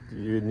 But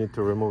you need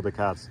to remove the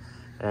cats,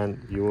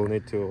 and you will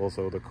need to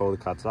also call the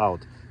cats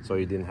out, so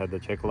you didn't have the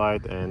check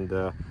light and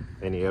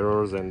any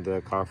errors and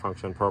the car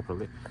function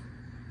properly.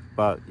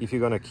 But if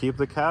you're gonna keep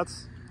the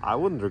cats, I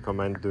wouldn't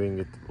recommend doing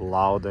it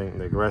loud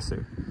and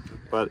aggressive.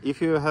 But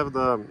if you have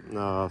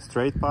the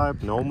straight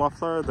pipe, no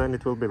muffler, then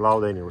it will be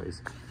loud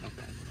anyways.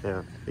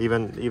 Yeah,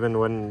 even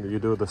when you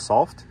do the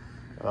soft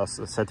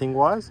setting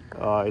wise,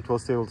 it will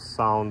still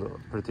sound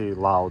pretty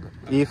loud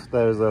if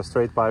there's a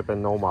straight pipe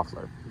and no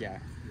muffler. Yeah.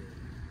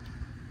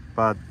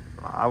 But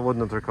I would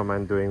not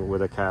recommend doing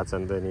with the cats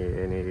and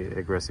any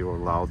aggressive or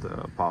loud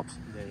pops.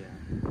 Yeah.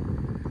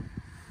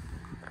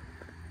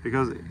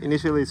 Because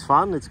initially it's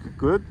fun, it's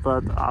good,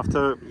 but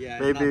after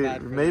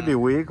maybe a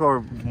week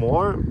or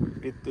more,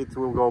 it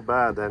will go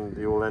bad and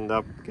you will end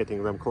up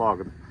getting them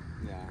clogged.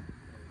 Yeah.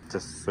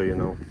 Just so you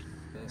know.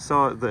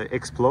 So the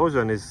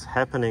explosion is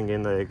happening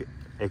in the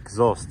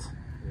exhaust.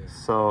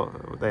 So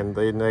then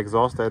in the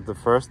exhaust at the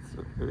first,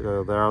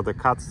 there are the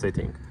cuts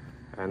sitting,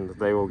 and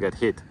they will get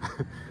hit.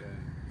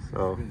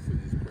 So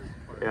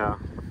yeah,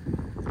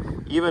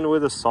 even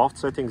with the soft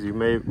settings, you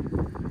may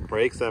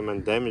break them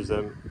and damage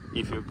them.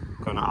 If you're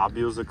gonna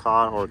abuse the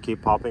car or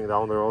keep popping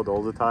down the road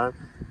all the time,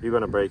 you're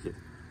gonna break it.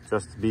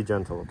 Just be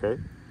gentle, okay?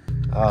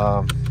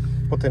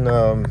 Put in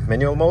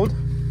manual mode.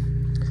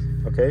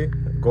 Okay,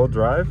 go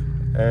drive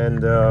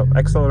and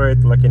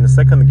accelerate like in the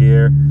second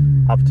gear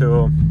up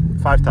to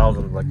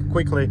 5,000, like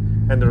quickly,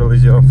 and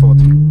release your foot.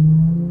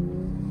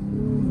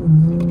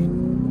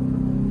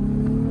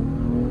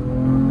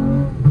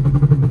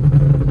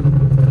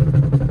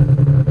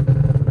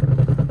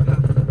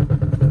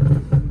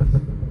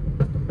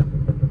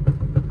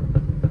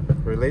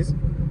 Release.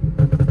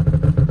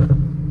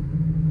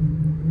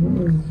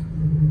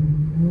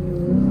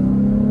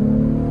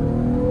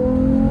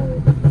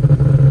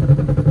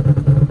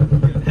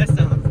 That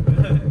sounds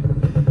good.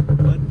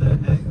 What the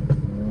heck?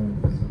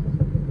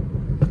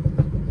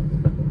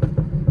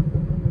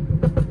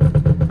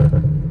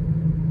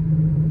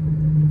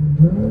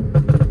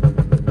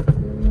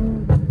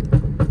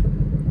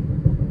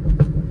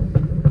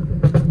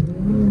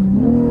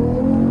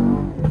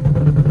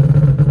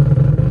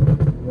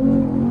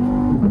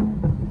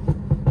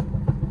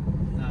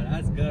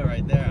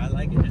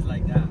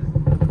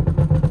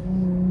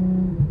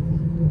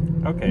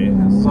 Okay,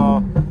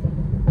 so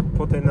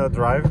put in a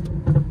drive.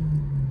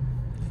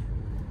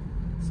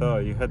 So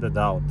you had a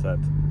doubt that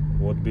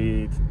would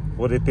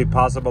it be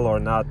possible or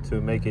not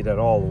to make it at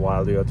all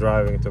while you're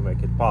driving to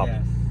make it pop?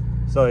 Yes.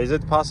 So is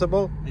it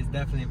possible? It's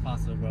definitely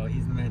possible, bro.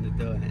 He's the man to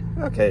doing it.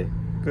 Okay,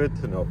 good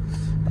to know.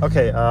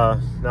 Okay,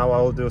 now I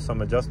will do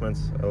some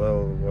adjustments.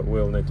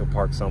 We'll need to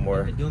park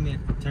somewhere. Do you want me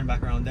to turn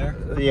back around there?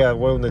 Yeah,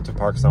 we'll need to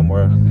park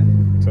somewhere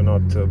to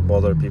not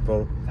bother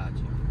people.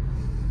 Gotcha.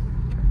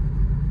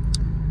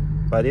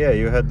 But yeah,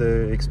 you had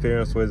the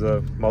experience with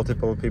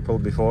multiple people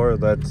before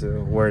that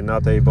were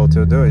not able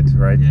to do it,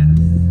 right? Yes.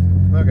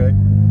 Okay.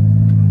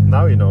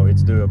 Now you know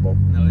it's doable.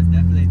 No, it's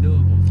definitely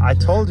doable. I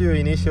told you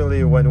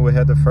initially when we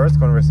had the first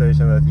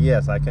conversation that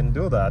yes, I can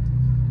do that.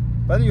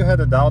 But you had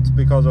a doubt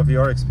because of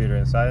your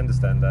experience. I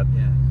understand that.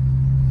 Yeah.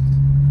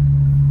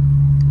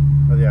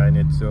 But yeah, I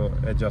need to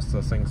adjust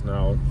the things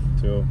now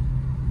to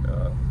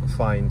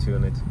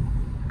fine-tune it.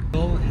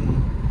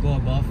 And go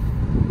above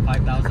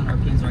 5,000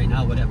 RPMs right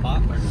now, would it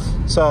pop or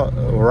no? So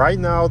right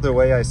now, the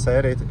way I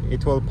said it,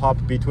 it will pop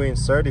between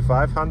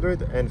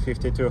 3,500 and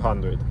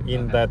 5,200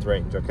 in that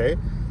range, okay?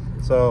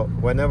 So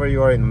whenever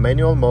you are in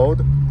manual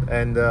mode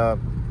and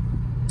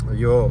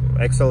you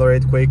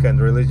accelerate quick and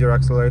release your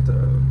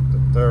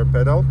accelerator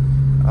pedal,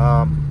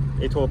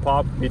 it will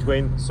pop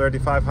between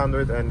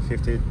 3,500 and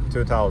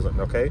 52,000,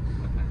 okay?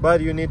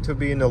 But you need to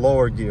be in the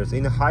lower gears.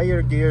 In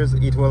higher gears,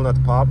 it will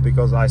not pop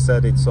because I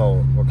said it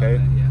so,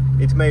 okay?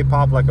 It may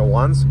pop like a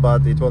once,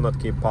 but it will not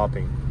keep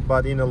popping.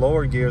 But in the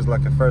lower gears,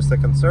 like a first,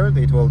 second, third,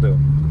 it will do.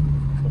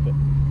 Okay.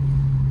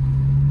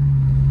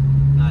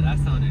 Nah, that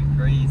sounded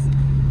crazy.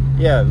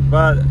 Yeah,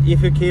 but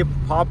if you keep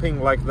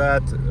popping like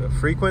that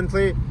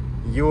frequently,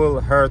 you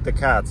will hurt the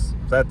cats.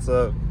 That's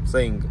a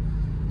thing.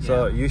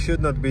 So you should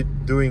not be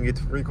doing it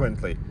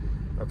frequently,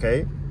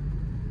 okay?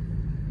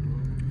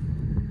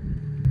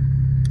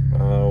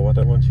 What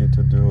I want you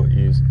to do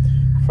is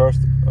first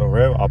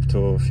rev up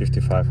to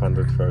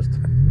 5,500 first.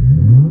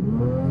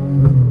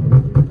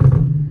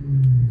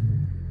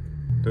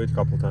 Do it a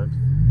couple times.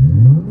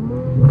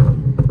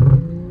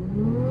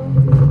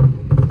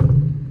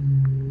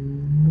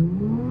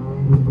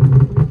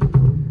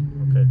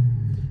 Okay,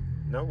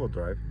 now we'll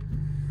drive.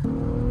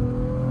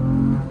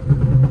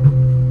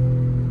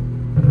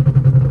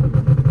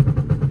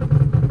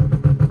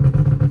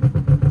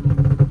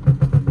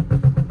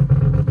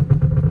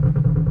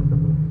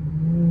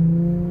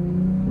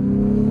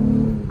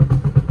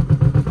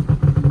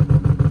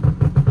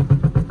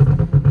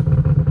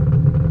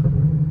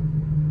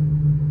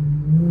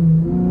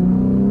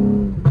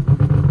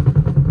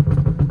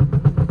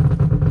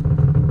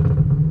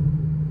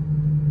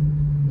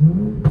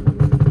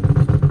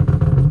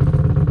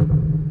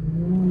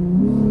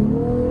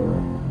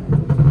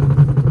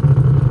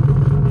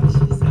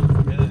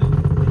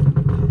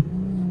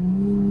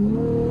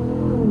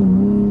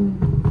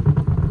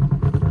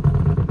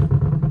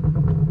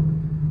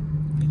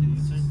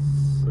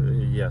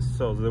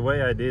 So the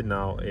way I did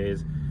now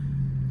is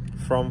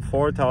from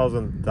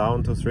 4,000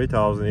 down to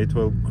 3,000, it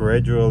will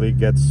gradually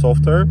get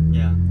softer.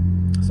 Yeah.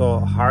 So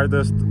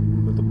hardest,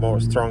 the more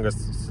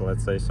strongest,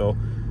 let's say so,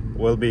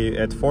 will be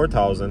at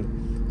 4,000.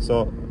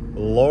 So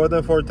lower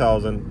than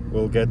 4,000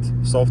 will get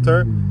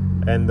softer,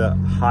 and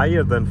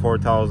higher than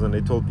 4,000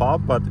 it will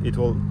pop, but it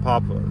will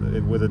pop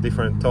with a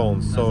different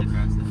tones. So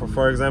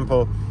for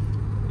example,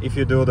 if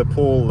you do the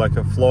pull like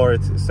a floor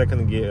at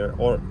second gear,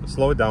 or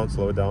slow it down,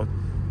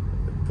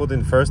 put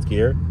in first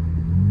gear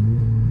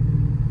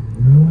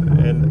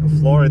and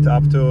floor it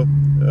up to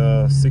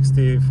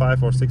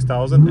 65 or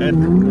 6,000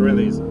 and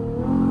release.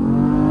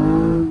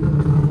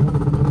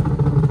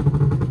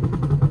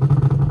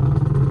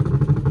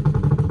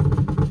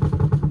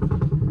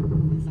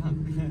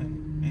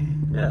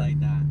 I like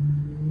that.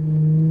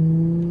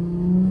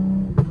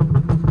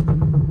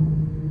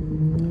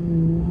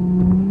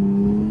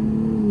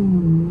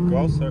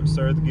 Go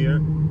third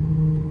gear,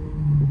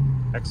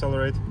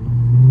 accelerate.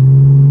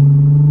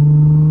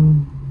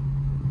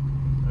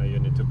 You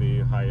need to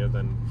be higher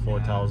than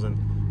 4,000.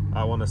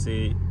 I want to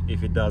see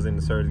if it does in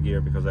third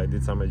gear, because I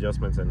did some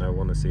adjustments and I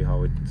want to see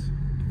how it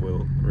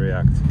will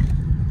react.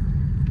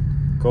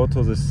 Go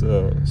to this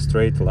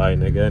straight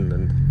line again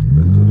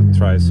and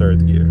try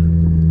third gear.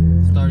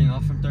 Starting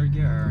off from third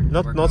gear,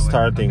 or not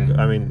starting.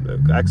 Okay. I mean,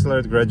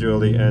 accelerate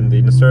gradually, and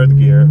in the third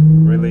gear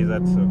release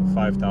at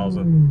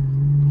 5,000.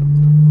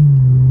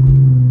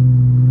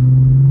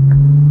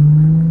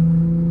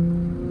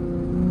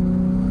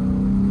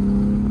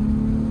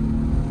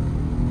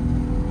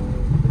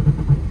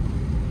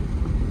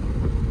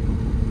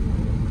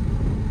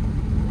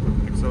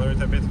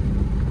 Accelerate a bit.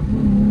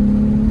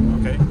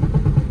 Okay.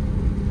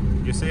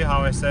 You see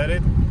how I said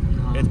it?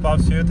 It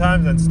pops a few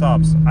times and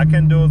stops. I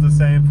can do the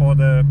same for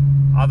the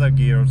other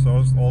gears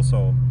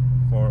also,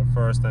 for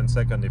first and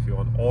second if you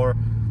want, or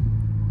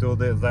do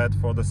that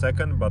for the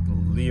second but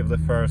leave the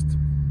first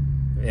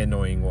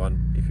annoying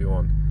one if you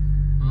want.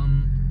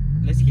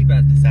 Let's keep it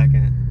at the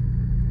second.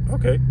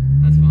 Okay.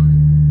 That's fine.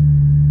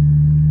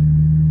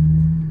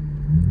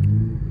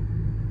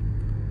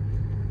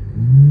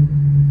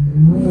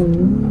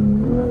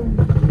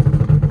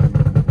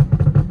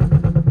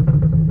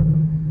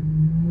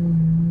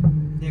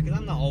 Yeah, because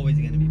I'm not always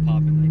going to be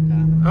popping like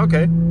that.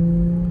 Okay.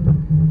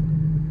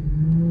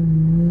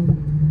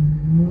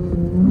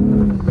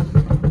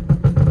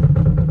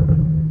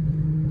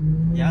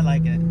 Yeah, I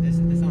like it. It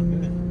sounds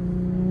good.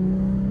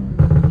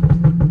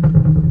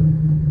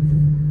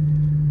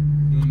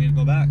 You want me to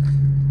go back?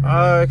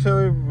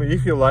 Actually,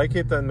 if you like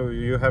it and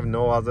you have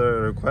no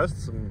other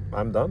requests,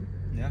 I'm done.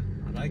 Yeah,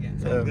 I like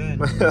it. Sounds good.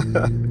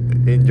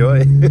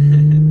 Enjoy.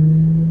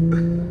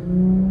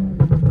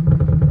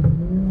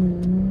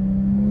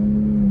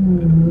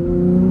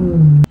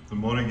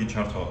 მორიგი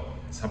ჩართო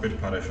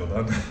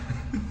საფერფარაშოდან.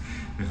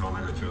 ეხლა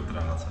უნდა გაჩვენოთ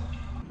რაღაცა.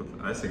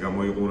 აი ესე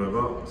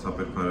გამოიყურება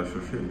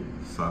საფერფარაშოში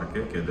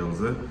სარკე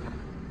კედელზე.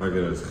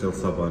 მაგერაც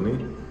ხელსაბანი.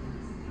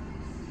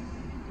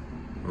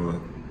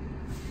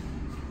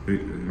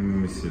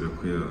 მისი რა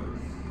ქვია,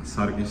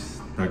 სარგის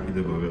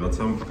დაკიდება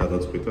ვიღაცამ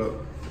გადაწყვიტა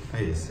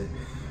აი ესე.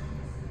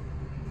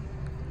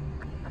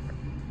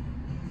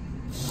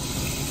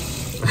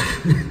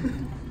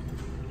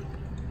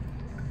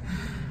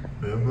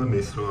 მე მგონი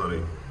ის რო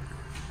არის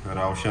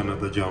რავშანა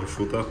და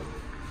ჯამშუტა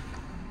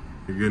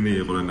იგენი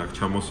იყვნენ აქ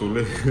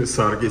ჩამოსული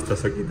სარგის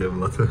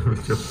დასაკიდებლად.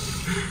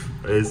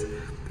 ეს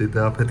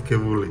დედა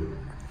აფეთქებული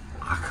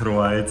აქ რო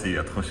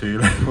აეწიათ ხო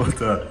შეიძლება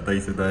და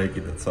ისე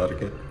დაეკიდათ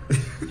სარგე.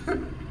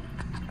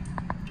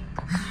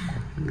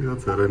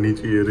 იოცა რა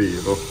ნიჭიერი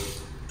იყო.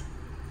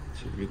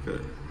 ჩემიკა.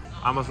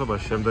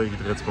 ამასობაში შემდეგი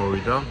დღეც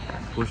მოვიდა.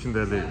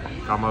 გუშინდელი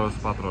კამაროს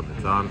პატრონი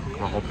ძალიან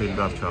კმაყოფილი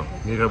დარჩა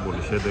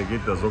მიღებული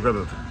შედეგით და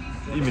ზოგადად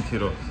იმითი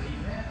რომ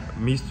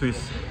მისთვის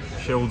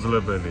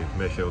შეუძლებელი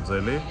მე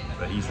შევძელი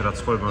და ის რაც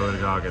ხოლმე ვერ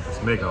გააკეთეს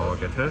მე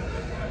გავაკეთე.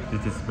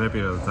 იცით მე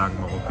პირველად ძალიან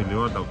კმაყოფილი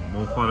ვარ და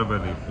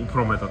მომხმარებელი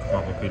უფრო მეტად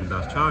კმაყოფილი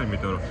დარჩა,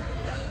 იმიტომ რომ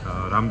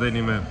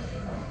რამდენიმე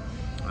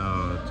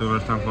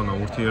თუმერთან ქონა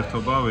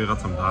ურთიერთობა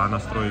ვიღაცამ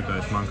დაანასტროიკა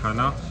ეს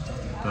მანქანა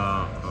და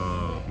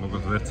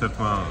მოკლედ ვერც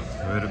ერთმა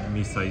ვერ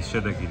მისცა ის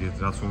შედეგი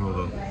რაც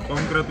უნდა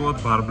კონკრეტულად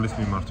ბარბლის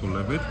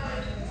მიმართულებით.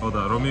 ხო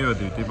და რომ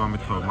მივედით ტიპა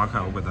მითხრა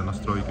მანქანა უკვე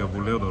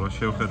დანასტროიკებულია და რომ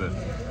შევხედე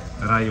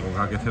რა იყო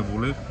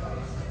გაკეთებული.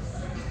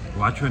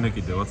 ვაჩვენე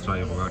კიდევაც რა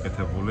იყო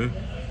გაკეთებული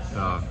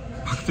და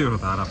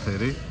ფაქტიურად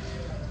არაფერი.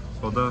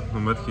 ხო და ნუ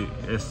მეთქი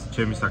ეს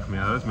ჩემი საქმე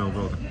არის, მე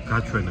უბრალოდ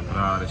გაჩვენებ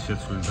რა არის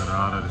შეცვლილი და რა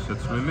არ არის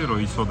შეცვლილი, რომ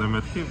იცოდე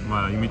მეთქი,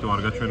 მაგრამ იმიტომ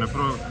არ გაჩვენებ,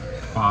 რომ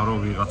ბარო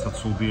ვიღაცა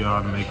ცუდია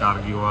ან მე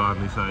კარგი ვარ ან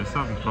ისა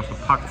ესა, просто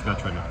ფაქტს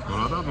გაჩვენებ თქო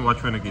და ნუ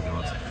ვაჩვენე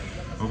კიდევაც.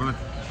 მოკლედ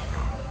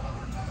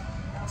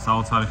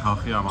საოცარი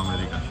ხალხია ამ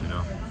ამერიკაში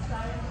რა.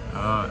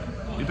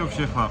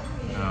 იტოქში ხა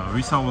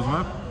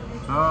ვისაუზმებ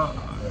და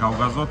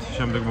გავგაზოთ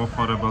შემდეგ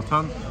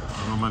მომხმარებელთან,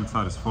 რომელიც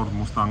არის Ford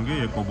Mustang-ი,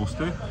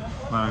 EcoBoost-ი,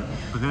 მაგრამ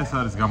დღეს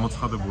არის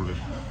გამოცხადებული.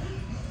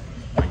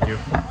 Thank you.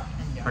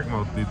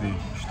 საკმაოდ დიდი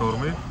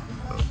შტორმი,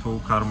 თუ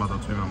კარმა და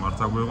წვიმამ არ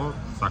წაგვიღო,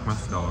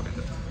 საქმეს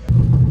გავაკეთებთ.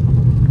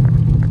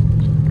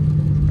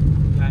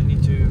 I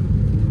need to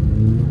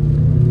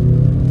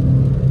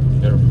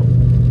Careful.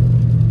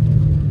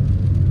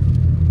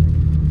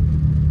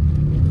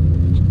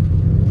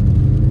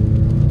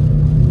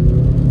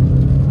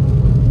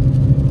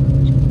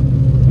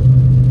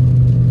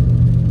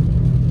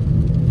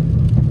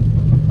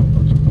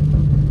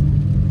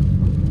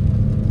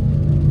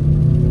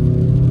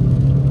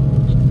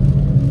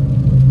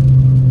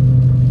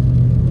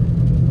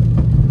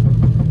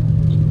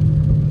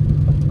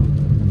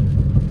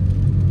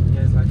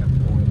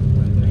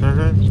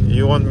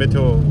 You want me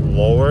to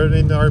lower it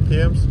in the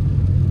RPMs?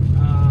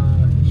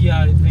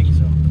 Yeah, I think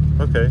so.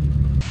 Okay.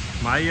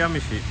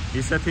 მაიამიში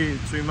ისეთი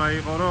წვიმა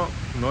იყო, რომ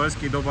ნოეს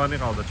კიდობანი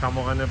ყავდა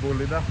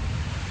ჩამოყენებული და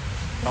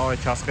დავე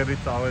ჩასხედით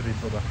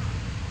წავედითო და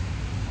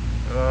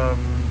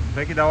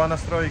მე კი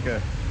დავანასტროიკე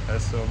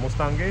ეს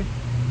Mustang-ი.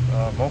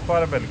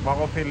 მომხმარებელი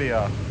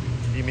კმაყოფილია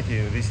იმითი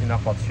რის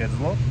ნახვაც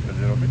შეძლო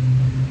ბეძერობით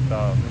და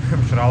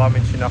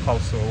მშრალამინში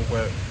ნახავს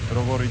უკვე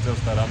როგორ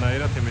იწევს და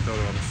რანაირად, იმიტომ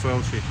რომ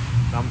სველში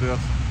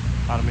ნამდვილად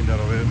არ მინდა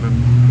რომ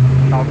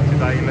თავი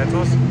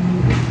დაილეწოს.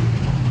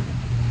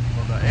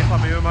 და ეხლა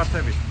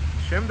მივემართებით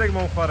შემდეგ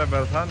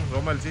მომხმარებელთან,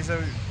 რომელიც ისევ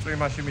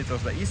წვიმაში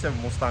მიწევს და ისევ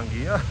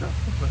Mustang-ია.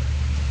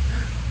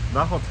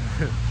 ნახოთ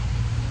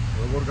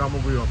როგორ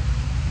გამოგვივა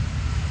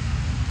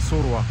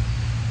სურვა.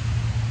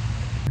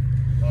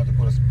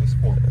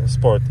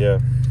 Sport, yeah.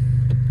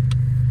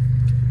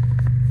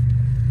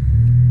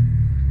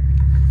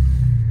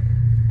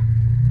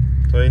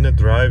 So in a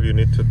drive you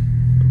need to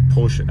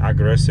push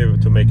aggressive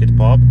to make it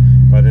pop,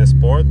 but in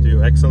sport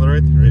you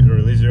accelerate,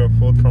 release your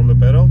foot from the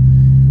pedal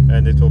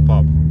and it will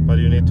pop, but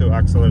you need to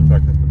accelerate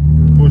like that.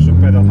 Push the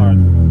pedal hard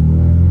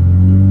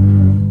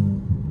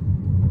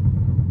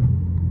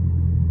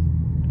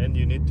and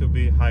you need to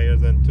be higher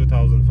than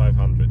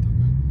 2500.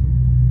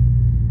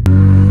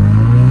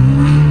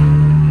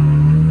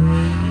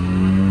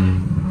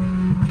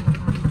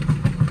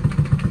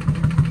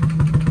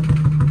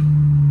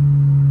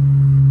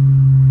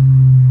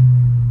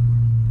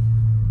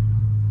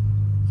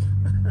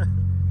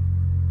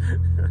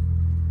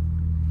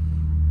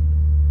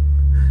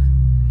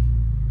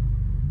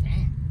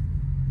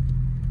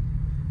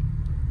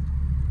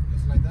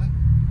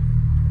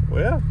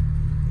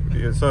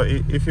 So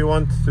if you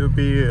want to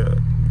be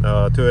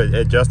to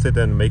adjust it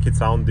and make it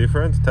sound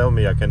different, tell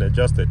me, I can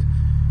adjust it.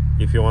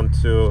 If you want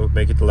to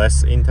make it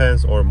less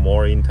intense or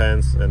more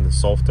intense and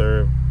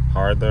softer,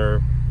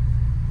 harder,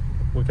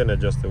 we can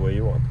adjust the way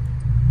you want.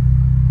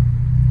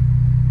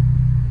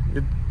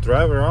 You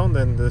drive around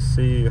and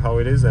see how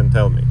it is and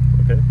tell me,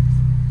 okay?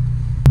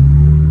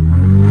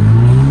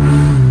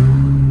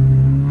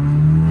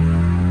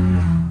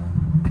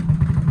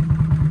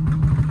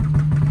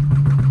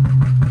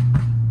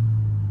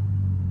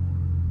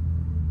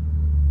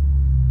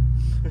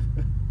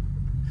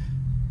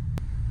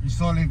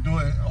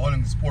 All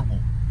in the sport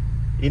mode.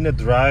 In a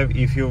drive,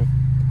 if you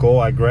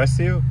go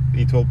aggressive,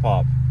 it will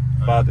pop.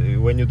 But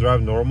when you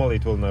drive normal,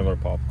 it will never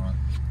pop. Right.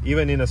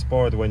 Even in a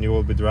sport, when you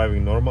will be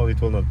driving normal, it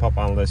will not pop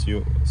unless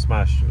you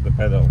smash the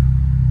pedal.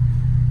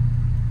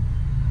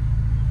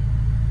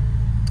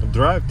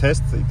 drive,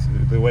 test it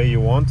the way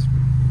you want,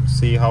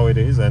 see how it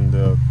is, and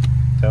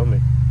tell me.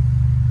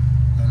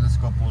 Then let's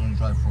go pull and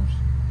drive first.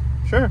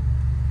 Sure.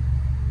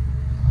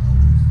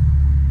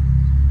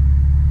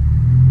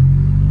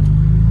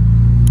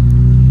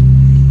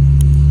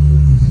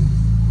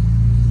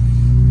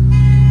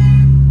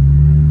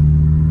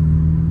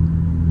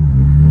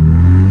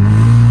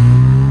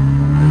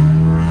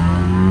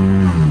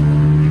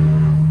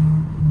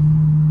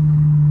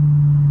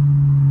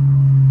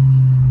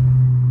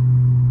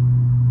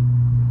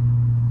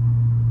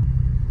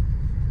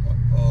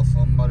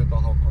 Somebody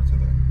got hot car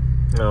today.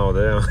 Oh,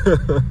 damn.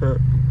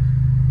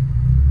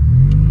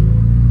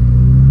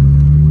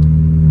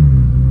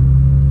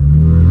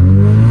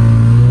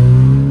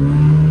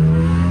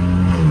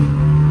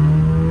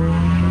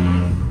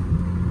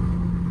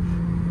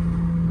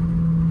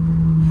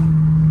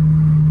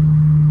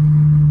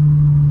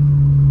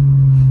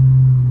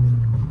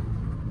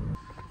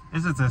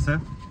 ესეც ესე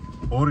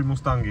ორი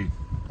მუსტანგი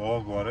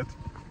გავაგვარეთ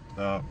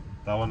და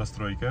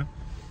დავანასტროიკე.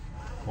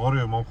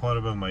 ორივე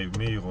მომხმარებელმა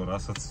მიიღო,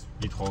 რასაც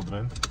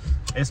ითხოვდნენ.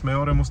 ეს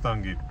მეორე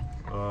მუსტანგი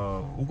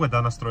უკვე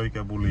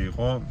დანასტროიკებული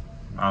იყო,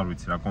 არ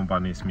ვიცი რა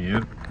კომპანიის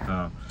მიერ და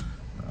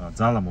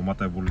ძალა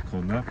მომატებული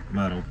ჰქონდა,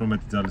 მაგრამ უფრო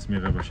მეტი ძალის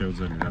მიღება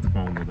შეუძლია, რა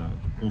თქმა უნდა, და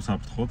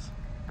უსაფრთხოდ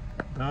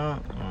და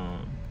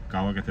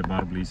გავაკეთე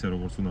Burble ისე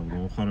როგორც უნდა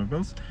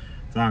მომხმარებელს.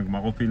 ძალიან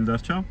კმაყოფილი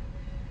დარჩა.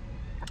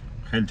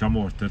 ხელი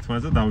ჩამოვარდეთ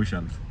ერთმანეთს და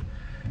დავიშალეთ.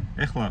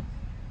 ეხლა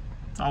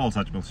წავალ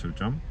საჭმელს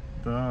შევჭამ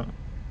და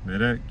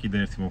მერე კიდე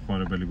ერთი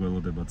მომხმარებელი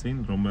გველოდება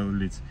წინ,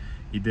 რომელიც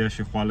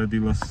იდეაში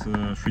ხვალედილას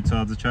 7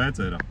 საათზე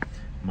ჩაეწერა,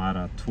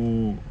 მაგრამ თუ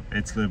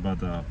ეცლება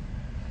და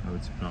რა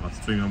ვიცი, რაღაც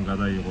წვიმამ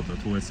გადაიღო და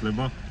თუ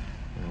ეცლება,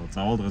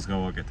 წავალ დღეს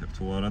გავაკეთებ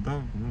თუ არა და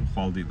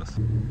ხვალდილას.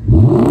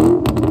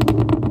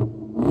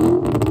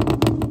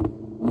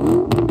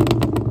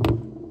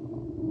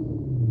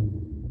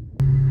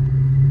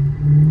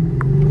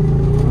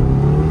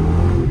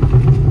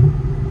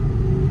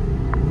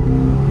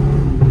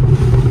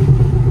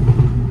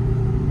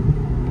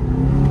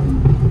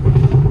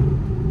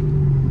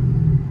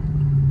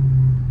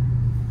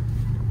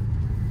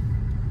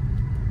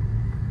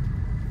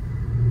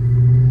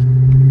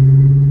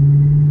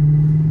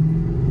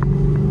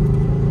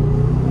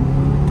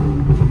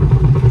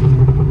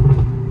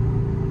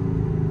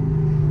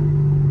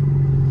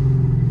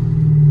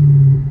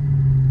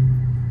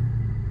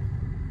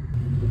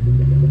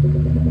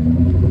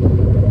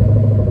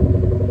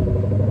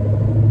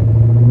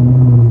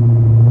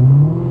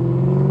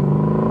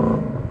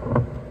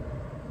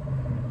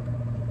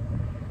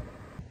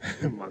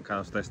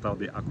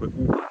 Տեստავდი აქვე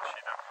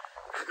უბანში და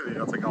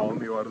ვიღაცა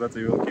გავამივარდა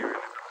ცივილკივილი.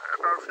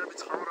 ბავშვები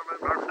ცხოვრობენ,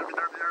 ბავშვები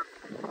დადიან.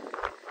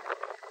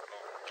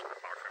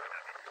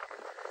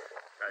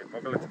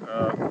 მოკლედ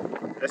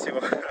ეს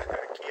იყო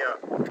Kia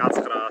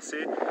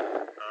K900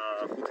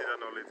 5-დან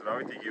 0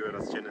 ძრავით, იგივე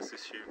რაც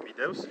Genesis-ში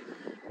მიდევს.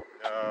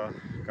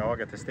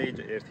 გავაკეთე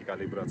stage 1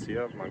 კალიბრაცია,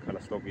 მანქანა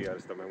სტოკი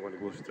არის და მე მგონი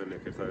გულში წელი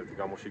აქვს ერთადერთი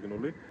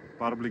გამოშიგნული.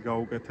 Burble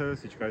გავუკეთე,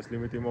 სიჩქარის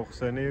ლიმიტი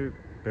მოხსენი,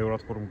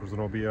 ბევრად უფრო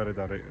მგრძნობიარე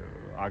და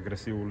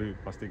აგრესიული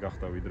ფასტი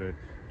გახდა ვიდრე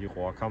იყო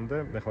აქამდე.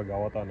 ეხლა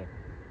გავატანე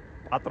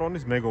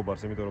პატრონის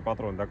მეგობარს, იმიტომ რომ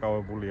პატრონი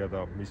დაკავებულია და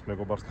მის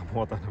მეგობარს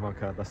გამოვატანე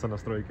მანქანა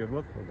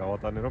დასანასტროიკებლად.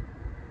 გავატანე რომ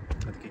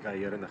მეთქი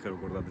გაიარე, ნახე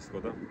როგორ დადისკო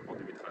და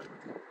მოდი მითხარი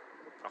მეთქი.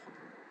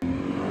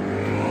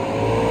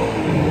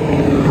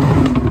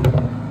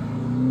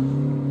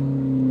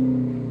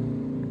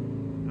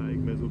 აი,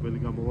 მეზობელი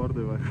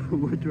გამოვარდება,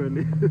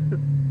 უჩვენი.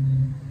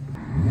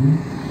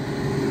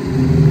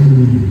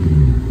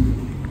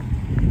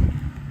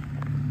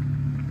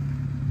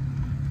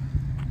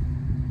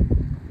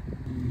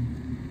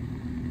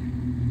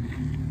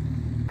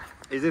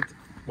 Is it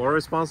more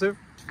responsive?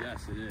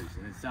 Yes, it is,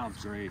 and it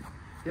sounds great.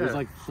 Yeah. There's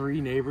like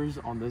 3 neighbors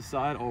on this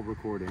side all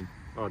recording.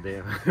 Oh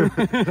damn.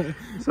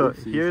 So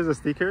here's a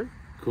sticker.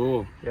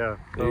 Cool. Yeah.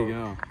 There you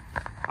go.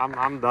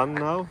 I'm done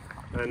now,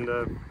 and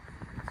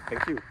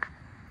thank you.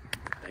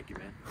 Thank you,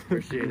 man.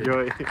 Appreciate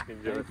Enjoy. it.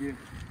 Enjoy. Thank you.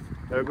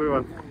 Have a good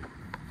one.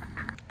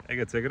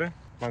 ეგეც ეგრე,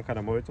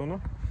 მანქანა მოეწონა.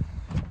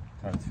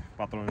 თართ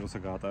პატრონი როცა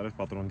გაატარებს,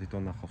 პატრონი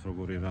თვითონ ნახავს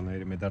როგორი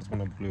რანაირი მე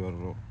დარწმუნებული ვარ,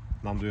 რომ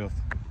ნამდვილად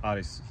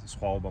არის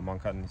სხვაობა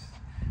მანქანის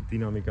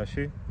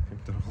დინამიკაში,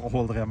 იმიტომ რომ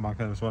ყოველდღე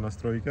მანქანას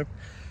ვანასტროიკებ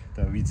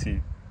და ვიცი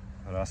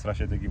რას რა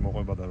შედეგი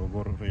მოყვება და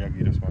როგორ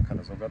რეაგირებს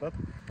მანქანა ზოგადად.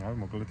 აი,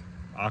 მოკლედ,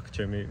 აქ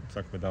ჩემი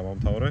საქმე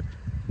დავამთავრე.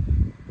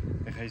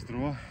 ეხლა ის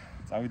დროა,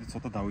 წავიდე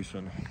ცოტა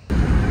დავისვენო.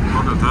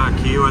 მოკლედ,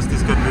 Kia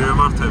West-ისკენ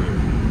მივემართები.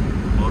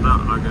 ხოდა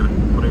აგერ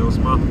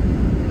Prius-მა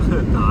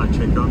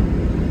დააჩეკა.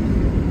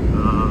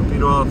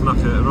 პირველად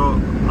ნახე, რომ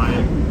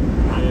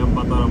აი ამ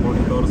პატარა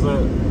მონიტორზე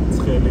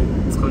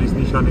წყლის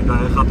ნიშანი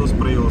დაეხატოს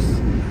Prius.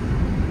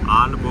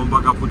 ან ბომბა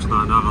გაფუჭდა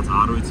რაღაც,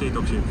 არ ვიცი,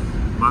 იტოქში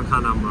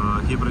მანქანამ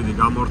ჰიბრიდი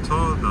გამორთო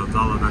და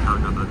ძალა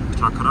დაკარგა და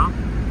ჩაქრა.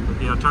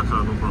 კი არ ჩაქრა,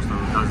 ნუ просто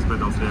გაზის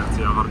პედალს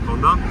რეაქცია აღარ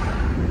ჰქონდა.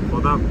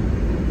 ხოდა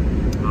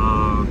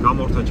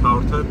გამორთე,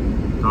 ჩავრთე,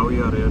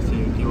 გავიარე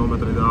 1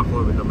 კილომეტრი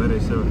დაახლოებით და მე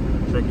ისე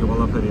შეგი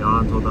ყველაფერი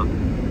აანთო და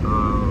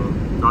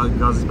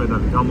გაზის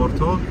პედალი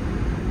გამორთო.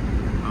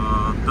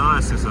 და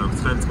ეს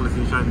ცხელი წყლის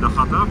ნიშანი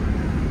დახატა.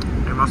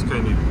 ემას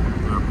ქენი,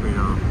 რა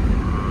ქვია,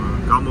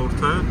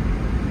 გამორთე,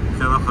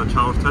 ხელახლა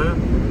ჩავრთე,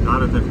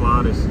 გარეთ ახლა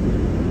არის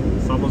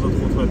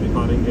 75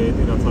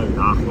 ფარენჰეიტი, რაც არის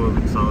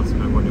დაახლოებით სადაც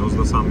მე მგონი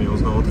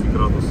 23-24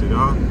 გრადუსი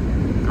რა,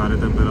 გარე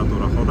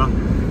ტემპერატურა ხო და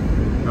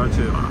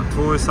короче,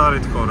 თუ ეს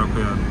არის თქო, რა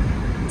ქვია,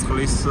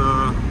 წყლის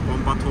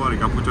პომპა თუ არის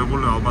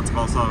გაფუჭებული, ალბათ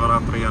წყალს აღარ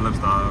ატრიალებს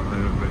და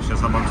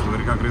შესაბამისად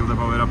ვერ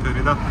გაგრილდება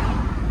ვერაფერი და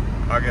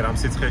აგერ ამ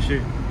სიცხეში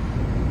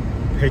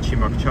ფეჩი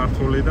მაქვს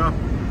ჩართული და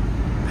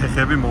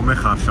ფეხები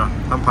მომეხარშა.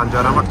 თან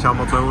ფანჯარა მაქვს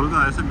ჩამოწეული და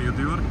ესე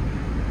მივდივარ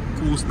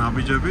კუს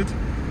ნაბიჯებით,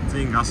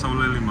 წინ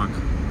გასავლელი მაქვს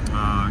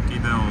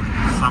კიდევ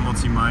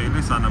 60 მაილი,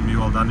 სანამ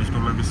მივალ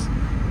დანიშნულების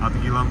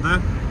ადგილამდე.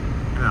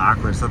 აქ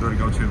ვერსად ვერ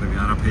გავჩერდები,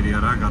 არაფერი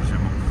არაა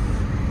გარშემო.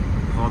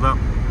 ხო და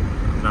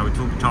რავი,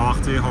 თუ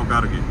ჩავახციე ხო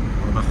კარგი.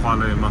 ხო და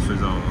ხვალე იმას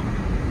ვიზავ.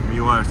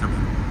 მივაერთებ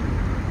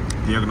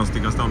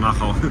დიაგნოსტიკას და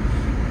ვნახავ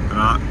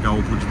რა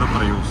გაუფუჭდა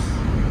Prius.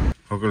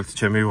 როგორც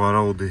ჩემი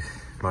ვარაუდი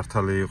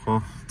მართალი იყო,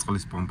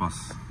 წყლის პომპას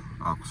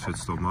აქვს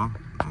შეცდომა.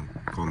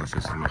 მქონდა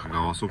შესაძლოა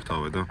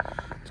გავასუფთავე და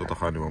ცოტა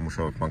ხანი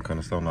ვამუშავებ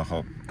მანქანას და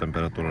ვნახავ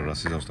ტემპერატურა რა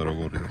სიზავს და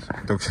როგორ არის.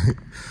 თქო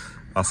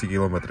 100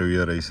 კილომეტრი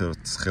ვიარე ისე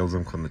ცხელზე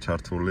მქონდა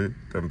ჩართული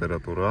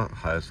ტემპერატურა,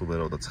 ჰაერს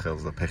უბერავდა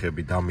ცხელს და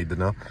ფეხები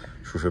დამიდნა,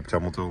 შუშებ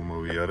ჩამოწეულ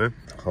მოვიარე.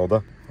 ხო და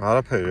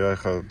არაფერი რა,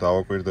 ეხლა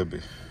დავაკვირდები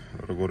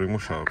როგორ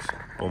იმუშავებს.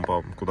 პომპა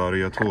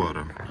მკვდარია თუ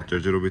არა.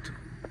 ჯერჯერობით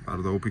არ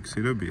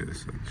დაუფიქსირებია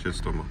ეს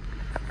შეცდომა.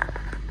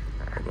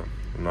 ხო და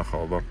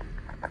ვნახავ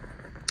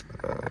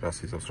რა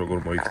სიზავს, როგორ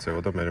მოიქცევა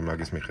და მე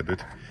მაგის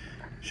მიხედვით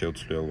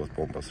შევცვლი ალბათ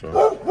პომპას რა.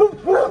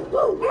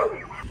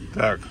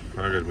 Так,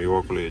 აგერ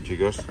მივაკლია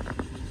ჯიგარს.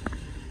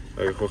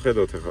 აი ხო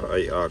ხედავთ ახლა,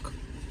 აი აქ.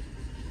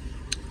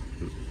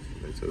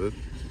 ეცადეთ.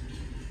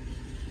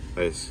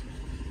 ეს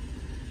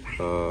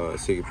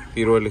ესე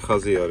პირველი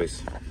ხაზი არის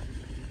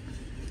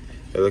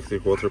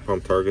electric water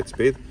pump target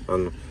speed,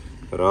 ან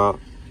რა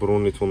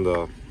ბრუნით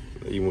უნდა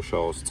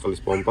იმუშაოს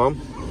წყლის პომპამ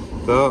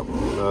და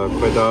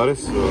ქვედა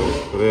არის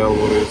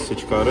რეალური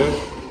სიჩქარე.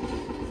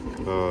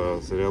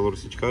 რეალური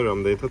სიჩქარე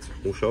რამდენითაც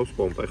მუშაობს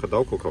პომპა. ეხლა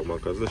დავქოქავ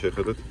მაგას და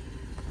შეხედეთ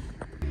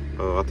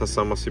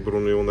 1300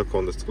 ბრუნვი უნდა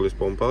გქონდეს წყლის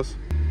პომპას.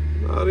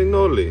 არის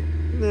 0.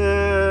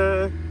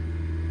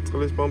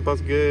 წყლის პომპას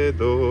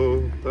გედო.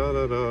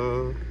 ტარარა.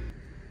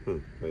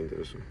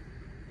 საინტერესო.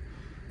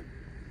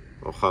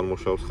 ხან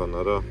მუშაობს ხან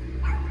არა.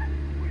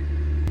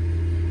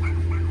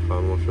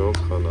 ხან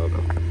მუშაობს ხან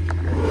არა.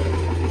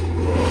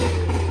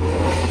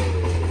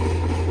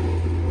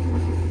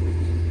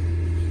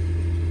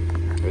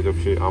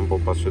 ეჯობში ამ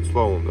პომპას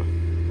შეცვლა უნდა.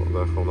 და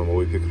ახლა უნდა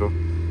მოვიფიქრო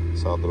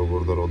სად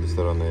როგორ და როდის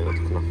და რანაირად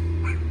ვქნა.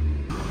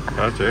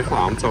 კარგი, ახლა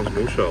ამ წამს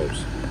მუშაობს.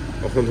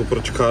 ოღონდ უფრო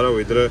ჩქარა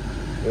ვიდრე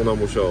უნდა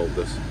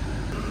მუშაობდეს.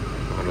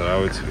 ანუ რა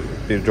ვიცი,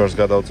 პირჯვარს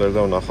გადავწერ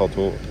და ვნახავ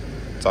თუ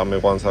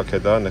წამიყვანს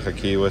აქედან, ახლა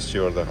KUS-ში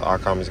ვარ და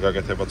აქ ამის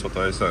გაკეთება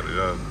ცოტა ეს არის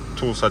რა.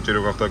 თუ საჭირო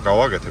გახდა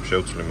გავაკეთებ,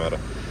 შევცვლი,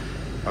 მაგრამ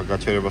აქ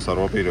გაჩერებას არ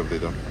ვაპირებდი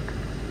და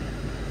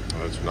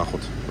რაც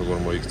ვნახოთ როგორ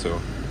მოიქცევა.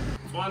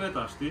 მწვანე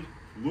ტაშტი,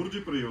 ლურჯი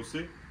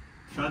Prius-ი,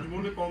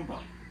 შაჯმული პომპა.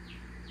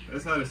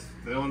 ეს არის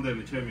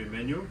დღევანდელი ჩემი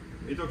მენიუ.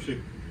 იტოქში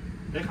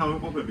ეხლა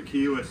ვიმყოფები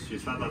KUS-ში,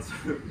 სადაც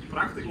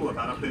პრაქტიკულად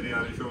არაფერი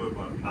არ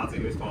იშოვება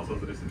ნაწილის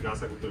თვალსაზრისით,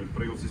 განსაკუთრებით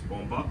Prius-ის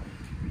პომპა.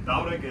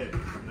 დავრეკე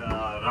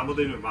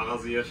რამოდენიმე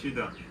მაღაზიაში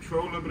და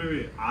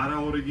ჩვეულებრივი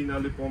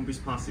არაორიგინალი პომპის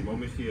ფასი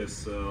მომიხიეს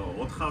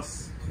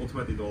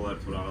 $415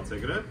 თუ რაღაც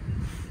ეგრე.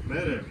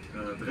 მერე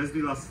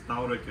დღესდილას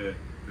დავრეკე,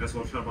 დღეს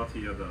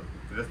ორშაბათია და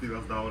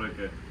დღესდილას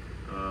დავრეკე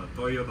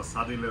Toyota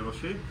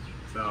სადილეროში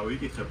და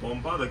ვიკითხე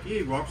პომპა და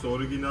კი გვაქვს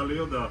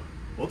ორიგინალიო და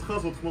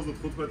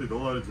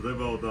 $495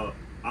 ჯდებაო და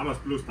ამას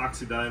პლუს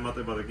ტაქსი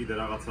დაემატება და კიდე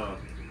რაღაცა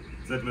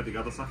ზედმეტი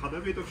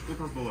გადასახადები, იტოქში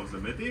 $500-ზე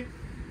მეტი.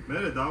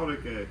 მერე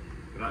დავრეკე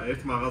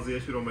ერთ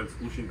მაღაზიაში, რომელიც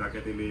გუშინ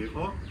დაკეტილი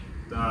იყო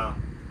და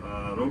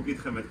რომ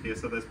ვკითხე მეთქი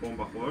ესა და ეს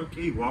პომპა ხო არის?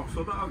 კი,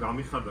 გვაქვსო და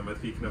გამიხარდა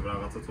მეთქი იქნება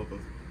რაღაცა ცოტა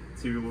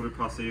ცივილური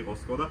ფასი იყოს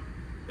თქო და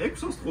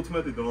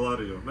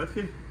 $615-იო.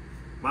 მეთქი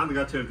მანდ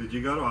გაჩერდი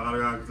ჯიგარო, აღარ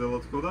გააგრძელო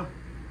თქო და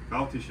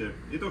გავთიშე.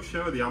 იტოქში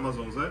შევედი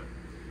Amazon-ზე,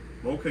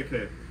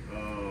 მოვქექე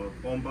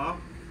პომპა,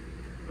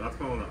 რა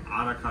თქმა უნდა,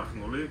 არა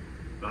ქარხნული,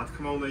 რა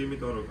თქმა უნდა,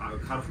 იმიტომ რომ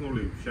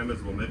ქარხნული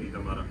შემეძლო მე კიდე,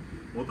 მაგრამ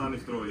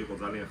მოტანის დრო იყო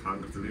ძალიან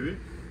ხანგრძლივი.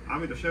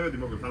 ამიტომ შევედი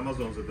მოკლედ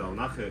Amazon-ზე და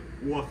ვნახე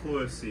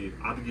უახლოესი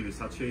ადგილი,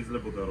 სად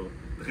შეიძლებოდა რომ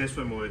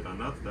დღესვე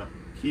მოეტანათ და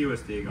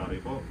KUS-ი ეგ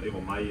არისო, იყო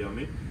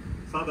მაიამი,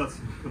 სადაც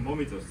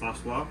მომიწევს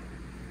წასვლა.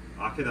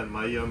 აქედან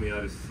მაიამი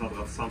არის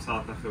სადღაც 3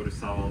 საათნახევრის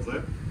სავალზე.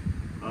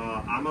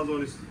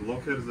 Amazon-ის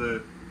ლოკერზე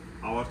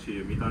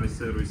ავარჩიე მიტანის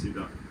სერვისი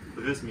და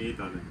დღეს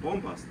მიიტანე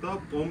პომპას და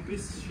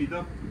პომპის შიდა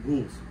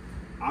გულს.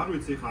 არ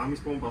ვიცი ხა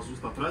ამის პომპას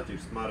ზუსტად რა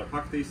ჭირს, მაგრამ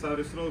ფაქტი ის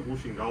არის რომ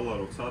გუშინ გავლა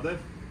რო ვცადე,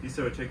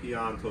 ისევე ჩეკი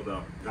აანთო და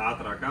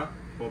გაატრაკა,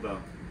 ხო და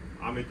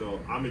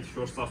ამით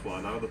შორს წასვლა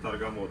ნაღდათ არ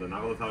გამოვიდა,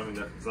 ნაღდათ არ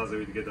მინდა გზაზე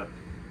ვიდგე და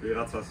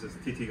ვიღაცას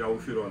თითი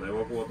გაუშვირო და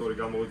ევაკუატორი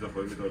გამოვიძახო,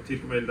 იმიტომ რომ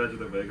თირკმელი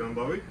დაჯდება ეგ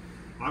ამბავი.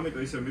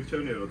 ამიტომ ისე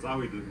მირჩევნია რომ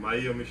წავიდე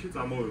მაიამიში,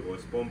 წამოვიღო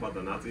ეს პომპა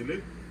და ნაწილი.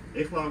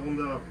 ეხლა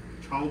უნდა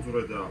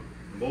ჩაუძვრე და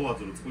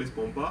მოვაძრო წყლის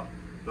პომპა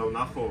და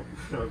ვნახო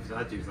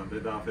საჭირს ამ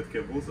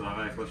დედააფეთქებულს,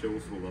 რაღა ეხლა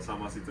შეუსრულდა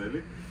 300 წელი.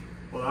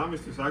 ხოლო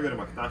ამისთვის აგერ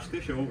მაქვს ტაშტი,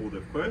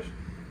 შევუღუდებ ქვეშ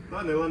და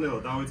ნელა-ნელა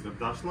დავიწყებ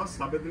დაშლას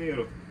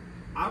საბედნიეროდ.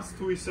 არც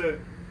თუ ისე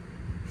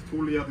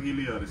რთული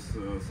ადგილი არის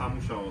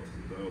სამუშაოდ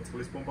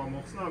წყლის პომპა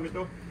მოხსნა,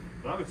 ამიტომ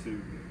რა ვიცი,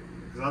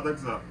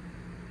 გზადაგზა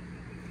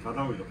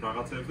გადავიდოთ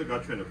რაღაცეებს და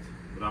გაჩვენებთ,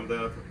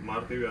 რამდენად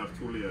მარტივი არ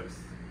რთული არის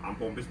ამ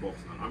პომპის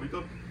მოხსნა.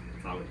 ამიტომ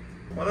წავედით.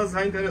 ყველაზე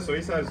საინტერესო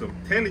ის არის, რომ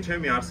მთელი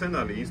ჩემი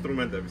არსენალი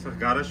ინსტრუმენტების,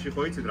 ახლა გარაჟში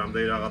ხო იცით,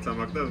 რამდენი რაღაცა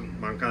მაქვს და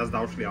მანქანას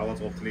დავშლი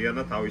ავაწყობთლიან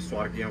და თავის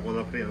სვარგიან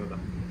ყველაფრიან და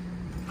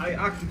აი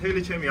აქ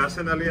მთელი ჩემი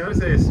არსენალი არის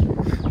ეს.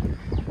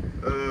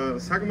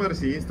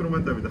 საკმარისი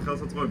ინსტრუმენტები და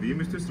ხელსაწყოები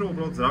იმისთვის, რომ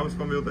უბრალოდ ძრავის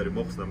კომპიუტერი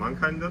მოხსნა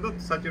მანქანიდან და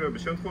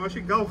საჭიროების შემთხვევაში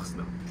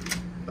გავხსნა.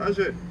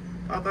 დაჟე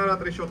პატარა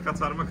ტრიშოტკაც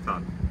არ მაქვს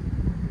თან.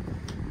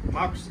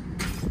 მაქვს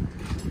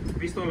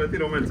პისტოლეტი,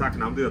 რომელიც აქ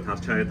ნამდვილად არ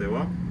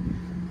ჩაეტევა.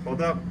 ხო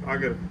და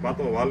აგერ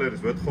ბატონ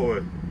ვალერის ვეთხოვე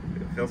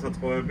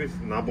ხელსაწყოების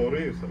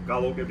ნაბორი,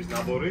 გალოკების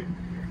ნაბორი,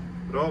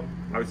 რომ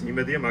რა ვიცი,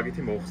 იმედია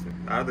მაგითი მოხსნე.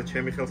 არა და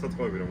ჩემი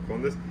ხელსაწყოები რომ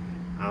მქონდეს,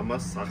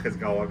 ამას სახეს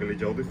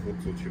გავაგლიჯავდი 5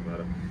 წუთში,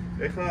 მაგრამ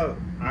ეხლა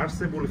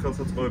არსებული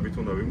ხელსაწყოებით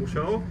უნდა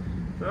ვიმუშაო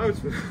და რა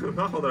ვიცი,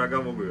 ნახოთ რა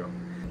გამოგვია.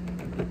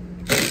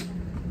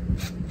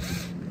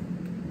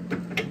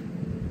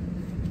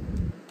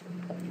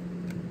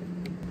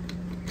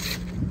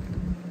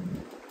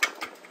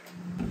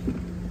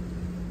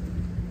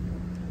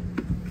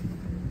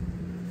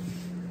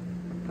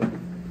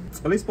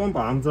 წყლის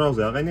პომპა ამ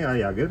ძრავზე აყენე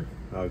აი აგერ,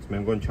 რა ვიცი, მე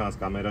მგონი ჩანს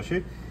კამერაში.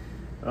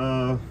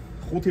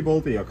 5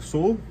 ბოლტი აქვს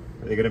სულ,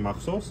 ეგრე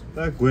მახსოვს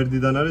და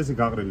გვერდიდან არის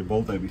გაყრილი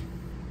ბოლტები.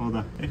 ხო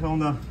და ეხლა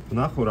უნდა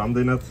ვნახო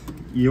რამდენად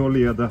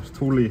იოლია და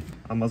რთული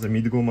ამაზე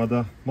მიდგომა და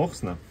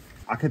მოხსნა.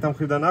 აქეთ ამ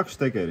მხრიდან აქვს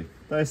შტეკერი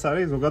და ეს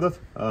არის ზოგადად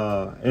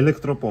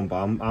ელექტროპომპა.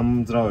 ამ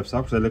ძრავებს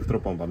აქვს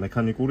ელექტროპომპა,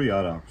 მექანიკური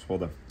არა აქვს, ხო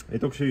და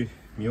ეტოქში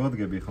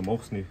მივადგები ხა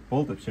მოხსნი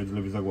ბოლტებს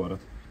შეიძლება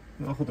ზაგვარად.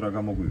 ნახოთ რა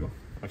გამოგვივა.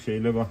 აქ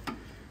შეიძლება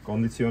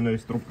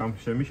კონდიციონერის ტრუბკამ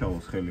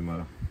შემიშალოს ხელი,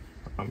 მაგრამ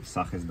ამის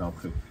სახეს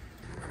დავხევ.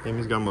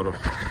 იმის გამო რომ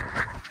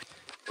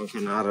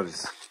მანქანა არ არის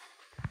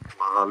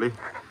მაღალი,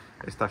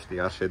 ეს ტაშტი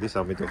არ შედის,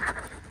 ამიტომ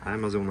აი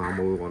ამაზე უნდა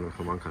ამოვიყვანო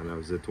ხა მანქანა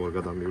ზე თუ არ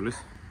გადამივლის.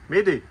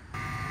 მიდი.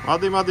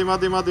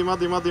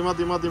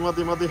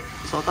 მადი.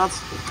 ცოტაც,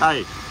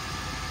 კაი.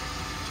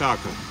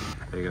 ჩაკო.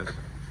 ეგეთ.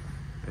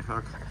 ეხლა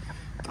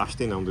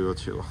ტაშტი ნამდვილად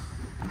შევა.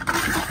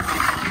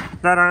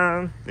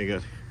 დარან.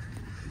 ეგეთ.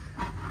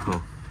 ხო.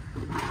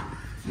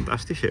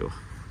 ტაშტი შევა.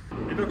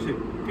 ეტოქში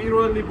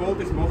პირველი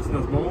ბოლტის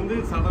მოხსნას მოვუნდი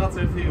სადღაც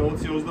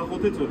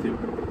 1:20-25 წუთი.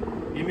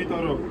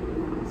 იმიტომ რომ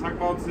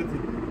საკმაოდ ისეთი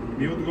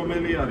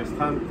მიუდგომელი არის,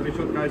 თან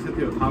ტრიშოტკა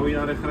ისეთია, თავი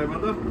არ ეხრება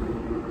და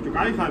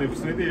კაიხანი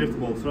ვხსნიდი ერთ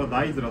ბოლტს, რა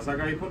დაიძრა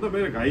საკაიფო და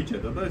მე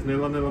გაიჭედა და ეს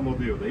ნელა-ნელა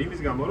მოდიოდა. იმის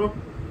გამო რომ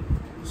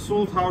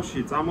სულ თავში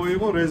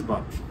წამოიღო რეზბა,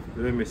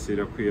 რემესი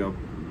რა ქვია,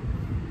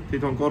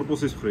 თვითონ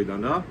корпуსის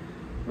მხრიდან რა.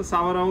 და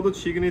სავარაუდოდ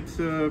შიგნით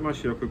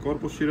მაშინ რა ქვია,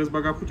 корпуსში რეზბა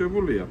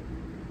გახუჭებულია.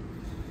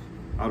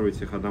 არ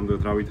ვიცი ხა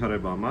ნამდვილად რა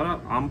ვითარებაა, მაგრამ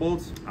ამ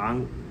ბოლტს ან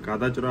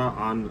გადაჭრა,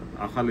 ან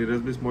ახალი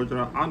რეზბის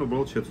მოჭრა, ან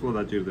უბრალოდ შეცვლა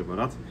დაჭირდება,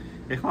 რაც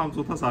ეხლა ამ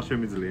წუთას არ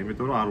შემიძლია,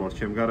 იმიტომ რომ არ ვარ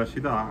ჩემ გარაჟში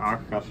და აქ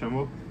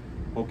გარშემო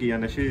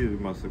ოკეანეში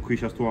იმას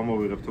ქვიშას თუ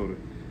ამოვიღებ თორე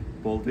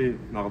ბოლტი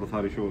ნახდათ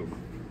არის შოუება.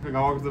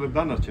 გავაგრძელებ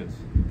დანარჩენს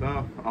და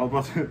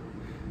ალბათ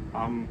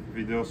ამ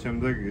ვიდეოს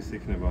შემდეგ ის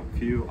იქნება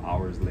few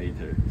hours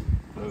later.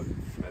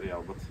 მე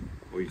ალბათ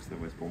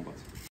მოიხსნება ეს პომპაც.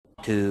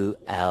 2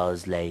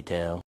 hours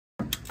later.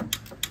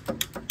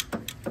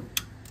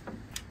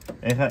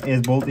 ეხლა ეს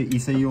ბოლტი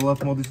ისე იოლად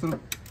მოდის, რომ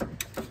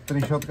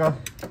ტრიშოტკა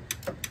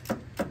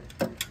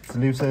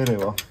ძლივს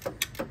ერევა.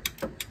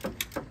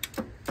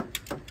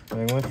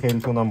 მე მგონი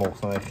ხელით უნდა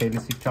მოხსნა,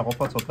 ხელის იქ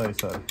ჩაყოფა ცოტა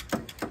ის არის.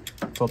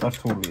 ცოტა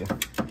რთულია.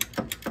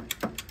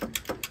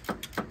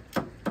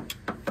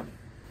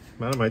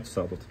 მაგრამ მაინც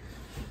ვსაუბრობთ.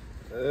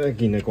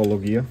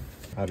 გინეკოლოგია.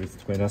 არ ვიცი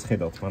თქვენას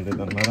ხედავთ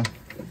მანდედან, მაგრამ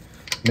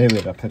მე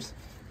ვერაფერს.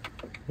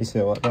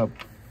 ისე ვარ და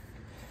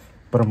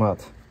ბრმად.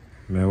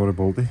 მეორე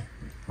ბოლტი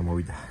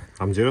გამოვიდა.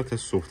 ამჯერად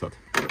ეს სუფთად.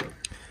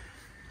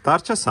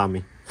 დარჩა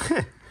 3.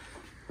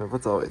 აბა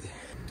წავედი.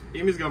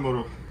 იმის გამო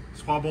რომ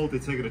სხვა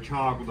ბოლტიც ეგრე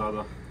ჩააკვდა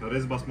და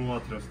რეზბას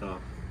მოათრევს და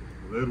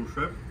ვერ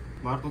უშვებ,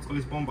 მარტო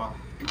წყლის პომპა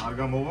არ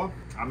გამოვა,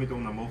 ამიტომ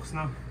უნდა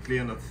მოხსნა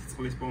კლიანად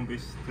წყლის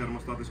პომპის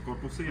თერმოსტატის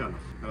корпуსი ანა.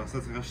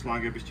 რასაც ახლა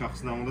შლანგების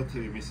ჩახსნა უნდა,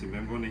 მისი მე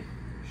მგონი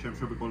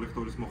შემშვები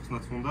კოლექტორის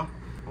მოხსნაც უნდა.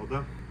 ხო და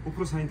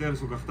უფრო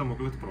საინტერესო გახდა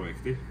მოკლედ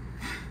პროექტი.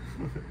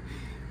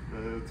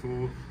 თუ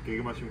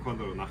გეგმაში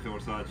მქონდა რომ 9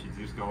 საათში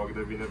ძირს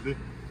გავაგდებინებდი,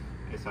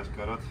 ეს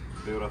აშკარად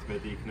ბევრად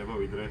მეტი იქნება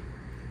ვიდრე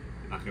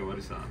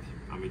 9 საათი.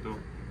 ამიტომ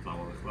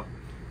წავალ ახლა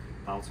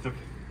დავწყებ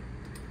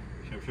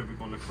შემშვები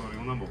კოლექტორი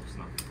უნდა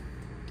მოხსნა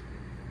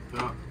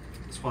და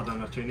სხვა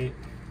დანარჩენი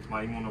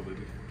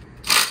მაიმონობები.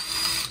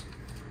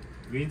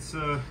 ვინც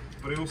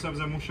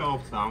პრიუსებზე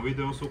მუშაობთ და ამ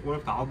ვიდეოს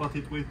უყურებთ, ალბათ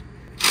იტყვით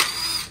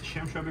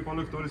შემშვები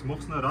კოლექტორის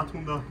მოხსნა რა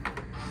თქმა და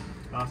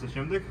ასე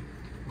შემდეგ,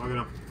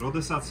 მაგრამ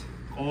როდესაც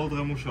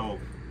ყოველდღე მუშაობ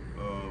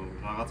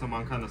რაღაცა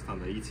მანქანასთან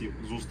და იცი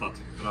ზუსტად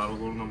რა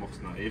როგორ უნდა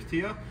მოხსნა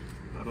ერთია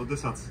და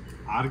როდესაც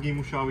არ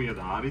გიმუშავია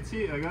და არ იცი,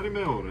 ეგ არის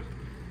მეორე.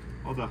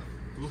 ოდა,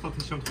 ზუსტად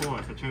ეს შემთხვევა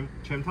ახლა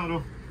ჩემთან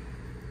რომ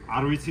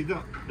არ ვიცი და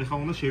ეხლა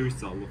უნდა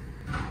შევისწავლო.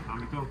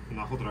 ამიტომ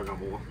ნახოთ რა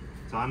გამოვა.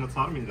 Ძალიან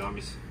არ მინდა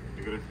ამის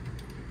ეგრეთ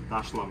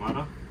დაშლა,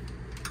 მაგრამ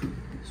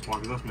სხვა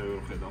გზას მე ვერ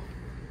ვხედავ.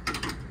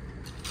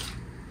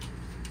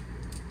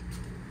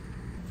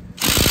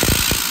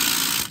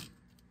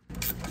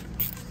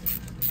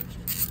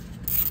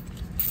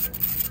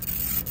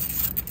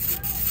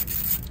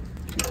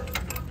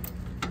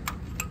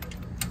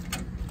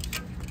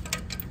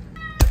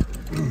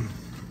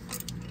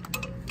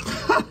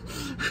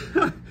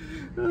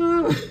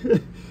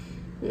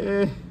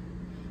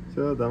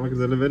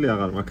 დამაგრძელებელი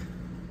აღარ მაქვს.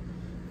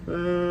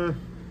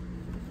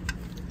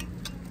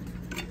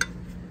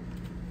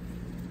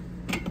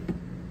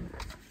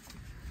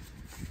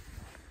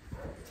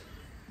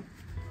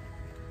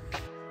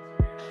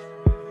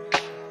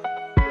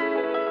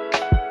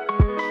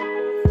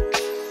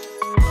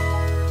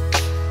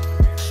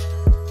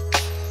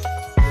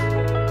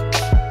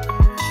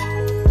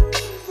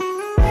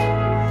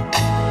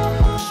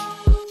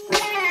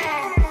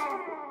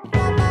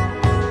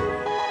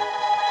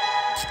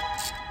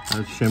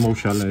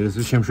 შემოვშალე ეს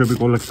შემშვები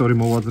კოლექტორი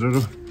მოვაძრე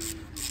რომ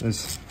ეს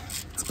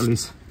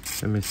წყლის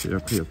ემისი რა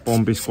ქვია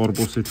პომპის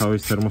კორპუსი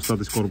თავის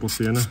თერმოსტატის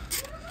კორპუსიანა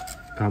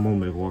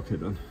გამომეღო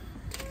აქედან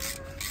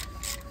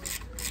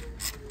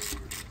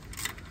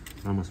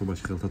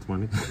ამასობაში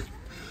ხელთათმანი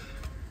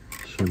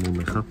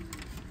შემომეხა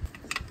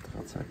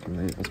რაღაც აქ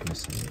უნდა იყოს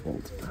მესამე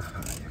ბოლტი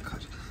აი აქ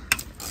არის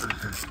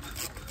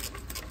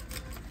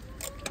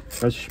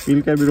ეს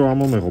შპილკები რომ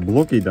ამომეღო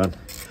ბლოკიდან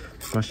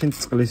მაშინ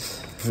წყლის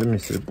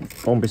ემისი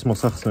პომპის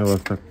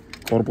მოსახსნელად და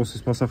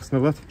კორპუსის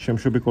მოსახსნელად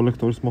შემშვები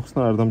კოლექტორის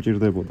მოხსნა არ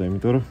დამჭირდებოდა,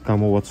 იმიტომ რომ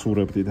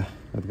გამოვაცურებდი და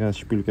რადგან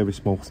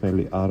შპილკების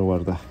მოხსნელი არ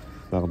ვარ და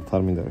ნახოთ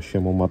არ მინდა რომ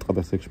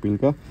შემომატყდეს ეგ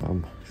შპილკა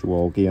ამ შუა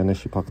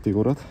ოკეანეში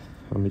ფაქტიურად,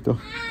 ამიტომ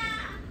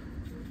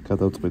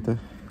გადავწყვიტე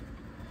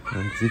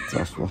ამ გზით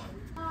წასვლა.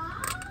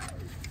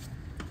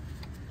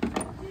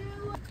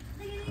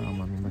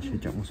 ამან უნდა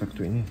შეჭამოს აქ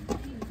twini.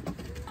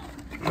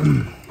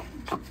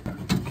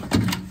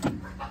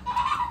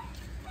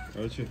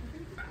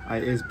 აი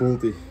ეს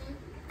ბოლტი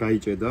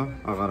გაიჭედა,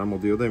 აღარ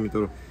ამოდიოდა,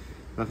 იმიტომ რომ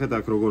ნახეთ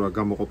აქ როგორ აქვს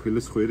გამოყოფილი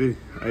ცხვირი,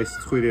 აი ეს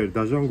ცხვირი არის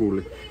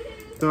დაჟანგული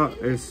და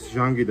ეს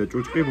ჟანგი და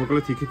ჭუჭყი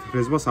მოკლედ იქით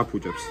რეზბას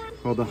აფუჭებს.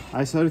 ხო და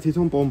აი ეს არის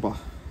თვითონ პომპა,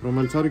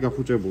 რომელიც არის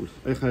გაფუჭებული.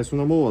 ეხლა ეს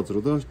უნდა მოვაძრო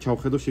და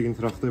ჩავხედო შიგნით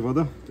რა ხდება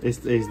და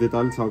ეს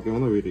დეტალი ცალკე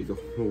უნდა ვიყიდო.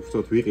 ნუ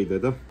უბრალოდ ვიყიდე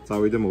და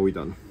წავიდე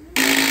მოვიტანო.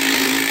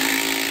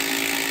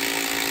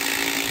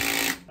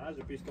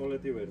 აჟი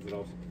პისტოლეტი ვერ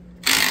ძრავს.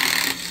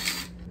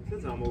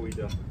 ეს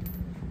ამოვიდა.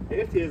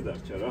 ერთი ეს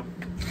დარჩა რა.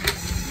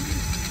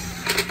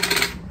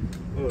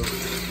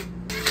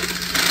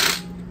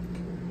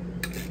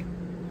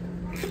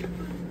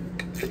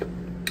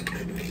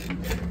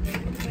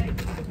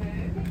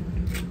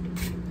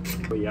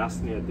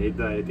 Яснია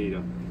დედა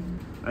ეტირა.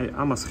 აი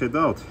ამას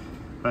ხედავთ?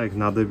 აი ეგ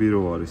ნადები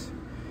რო არის.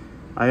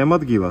 აი ამ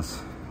ადგილას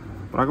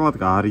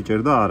პრაგმატიკა არ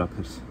იჭერდა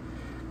არაფერს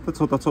და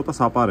ცოტა-ცოტა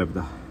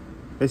საპარებდა.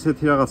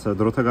 ესეთი რაღაცა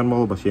დროთა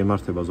განმავლობაში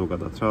ემართება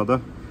ზოგადად რა და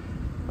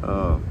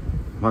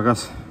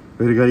მაგას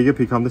ვერ გაიგებ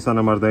იქამდე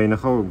სანამ არ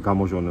დაინახავ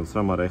გამოჟონელს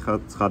რა, მაგრამ ეხლა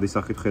ცხადის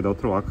სახით ხედავთ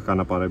რომ აქ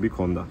განაპარები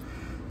ქონდა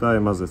და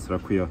ემაზეც რა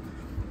ქვია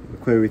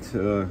ქვევით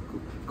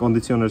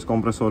კონდიციონერის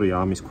კომპრესორია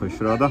ამის ქვეშ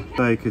რა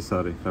და იქ ეს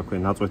არის რა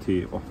ქვია ნაწვეთი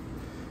იყო.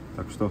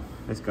 Так что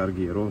ეს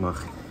კარგია რომ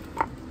ნახე.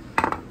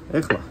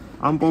 ეხლა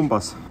ამ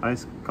პომპას აი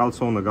ეს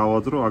კალცო უნდა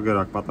გავაძრო, აგერ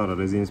აქ პატარა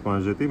რეზინის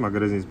მანჟეტი, მაგ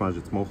რეზინის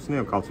მანჟეტს მოხსნი,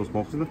 ამ კალცოს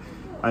მოხსნი და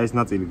აი ეს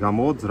ნაწილი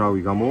გამოვა,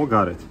 ძრავი გამოვა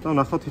გარეთ. და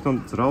ნახავთ თვითონ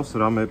ძრავს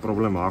რამე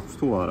პრობლემა აქვს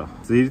თუ არა.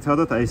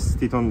 ძირითადად აი ეს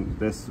თვითონ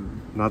ეს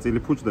ნაწილი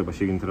ფუჭდება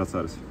შიგნით რაც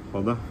არის. ხო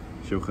და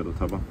შევხედოთ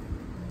აბა.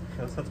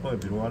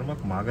 ხელსაწყოები რო არ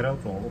მაქვს, მაგრა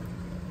ვწოლობ.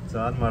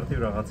 ძალიან მარტივ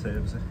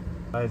რაღაცეებზე.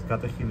 აი ეს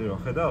გატეხილი რო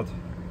ხედავთ?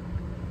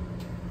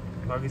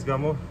 მაგის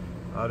გამო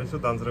არის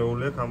რომ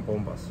დანძრეული აქვს ამ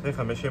პომპას.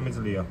 ეხლა მე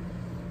შემიძლია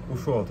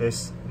უშუალოდ ეს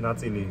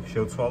ნაწილი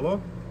შევცვალო,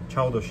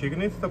 ჩავდო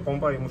შიგნით და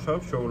პომპა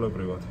იმუშავებს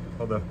ჩვეულებრივად.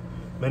 ხო და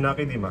მე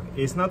ნაყიდი მაქვს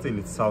ეს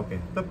ნაწილიც ცალკე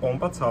და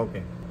პომპა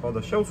ცალკე. ხო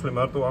და შევცვლი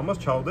მარტო ამას,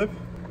 ჩავდებ,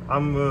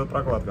 ამ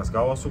პრაკლატკას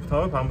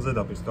გავასუფთავებ, ამ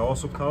ზედაპირს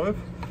გავასუფთავებ,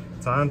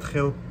 ძალიან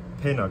თხელ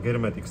ფენა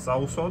გერმეტიკს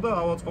წავუსვავ და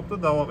ავაწყობ და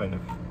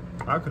დავაყენებ.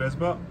 აქ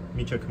რეზბა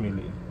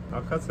მიჩექმილია.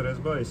 აქაც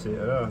რეზბა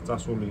ესეა რა,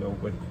 წასულია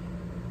უკვე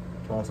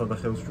თვალსა და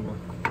ხელს ჯუა.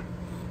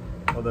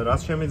 ხო და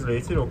რაც შემიძლია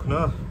იცი რო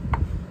ქნა?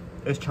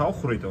 ეს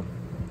ჩავხრიტო.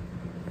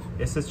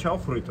 ესეც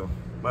ჩავხრიტო,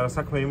 მაგრამ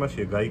საქმე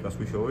იმაშია, გაიკას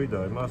ვიშოვი და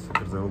იმას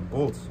გრძელ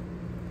ბოლტს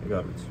ეგ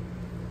არ ვიცი.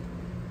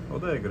 ხო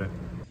და ეგრე.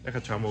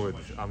 ეხლა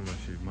ჩამოვედი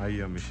ამაში,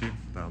 მაიამიში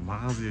და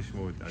მაღაზიაში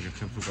მოვედი, აგერ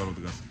ჩემს უკარო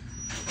დგას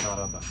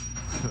არადა,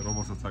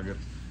 რომელსაც აგერ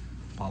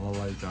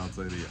ბალალაიკა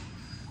აწერია.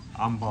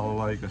 ამ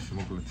ბალალაიკაში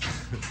მოკლედ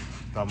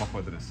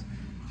დამახვედრეს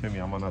ჩემი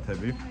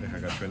ამანათები, ეხა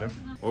გაჩვენებ.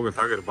 მოგეთ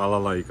აგერ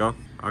ბალალაიკა,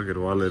 აგერ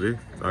ვალერი,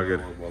 აგერ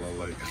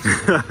ბალალაიკა.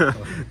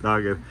 და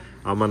აგერ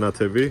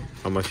ამანათები,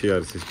 ამაში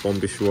არის ის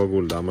პომპის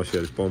შუაგული და ამაში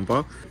არის პომპა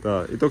და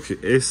იტოქში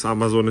ეს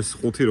Amazon-ის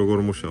ყუთი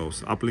როგორ მუშაობს?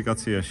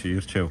 აპლიკაციაში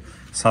ირჩევ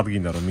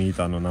სადგინდა რომ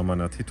მიიტანონ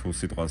ამანათი თუ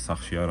სიტყვას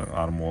სახში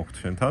არ მოაქვთ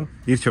შენთან.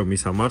 ირჩევ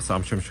მისამარს,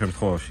 ამ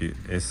შემთხვევაში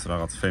ეს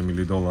რაღაც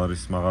 $1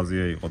 $5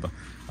 მაღაზია იყო და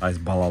აი ეს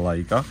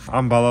ბალალაიკა.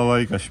 ამ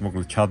ბალალაიკაში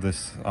მოკლედ ჩადეს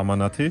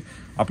ამანათი,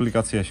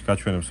 აპლიკაციაში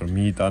გაჩვენებს რომ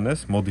მიიტანეს,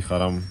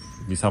 მოდიხარ ამ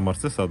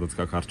მისამართზე, სადაც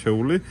გაქვს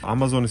არჩეული.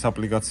 Amazon-ის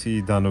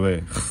აპლიკაციიდანვე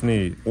ხსნი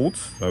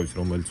ყუთს, რა ვიცი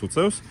რომელიც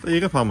უწევს და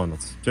იღებ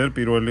ამანათს. ჯერ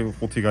პირველი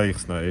ყუთი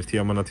გაიხსნა, ერთი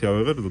ამანათი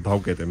ავიღე და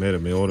დავკეტე, მე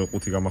მეორე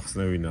ყუთი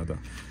გამახსნევინა და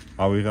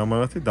ავიღე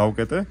ამანათი,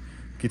 დავკეტე.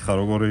 კითხა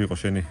როგორი იყო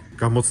შენი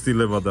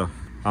გამოცდილება და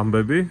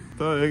ამბები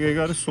და ეგ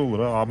არის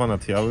სულ რა,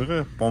 ამანათი ავიღე,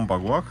 პომპა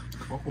გვაქვს.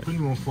 ყოფილი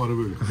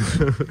მომხმარებელი.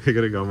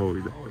 ეგრე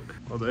გამოვიდა.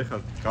 და ეხლა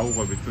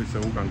გავუყვებით თუ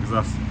ისე უკან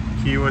გზას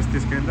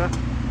Key-West-ისკენ და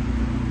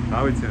რა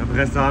ვიცი,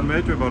 დღეს ძალიან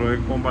მეეჭვება რომ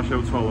ეგ პომპა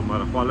შევცვალო,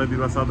 მაგრამ ხვალე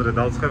დილას ადრე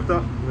დავცხებ და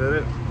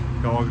მე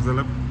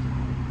გავაგზელებ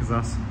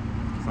გზას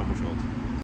სამუშაოდ.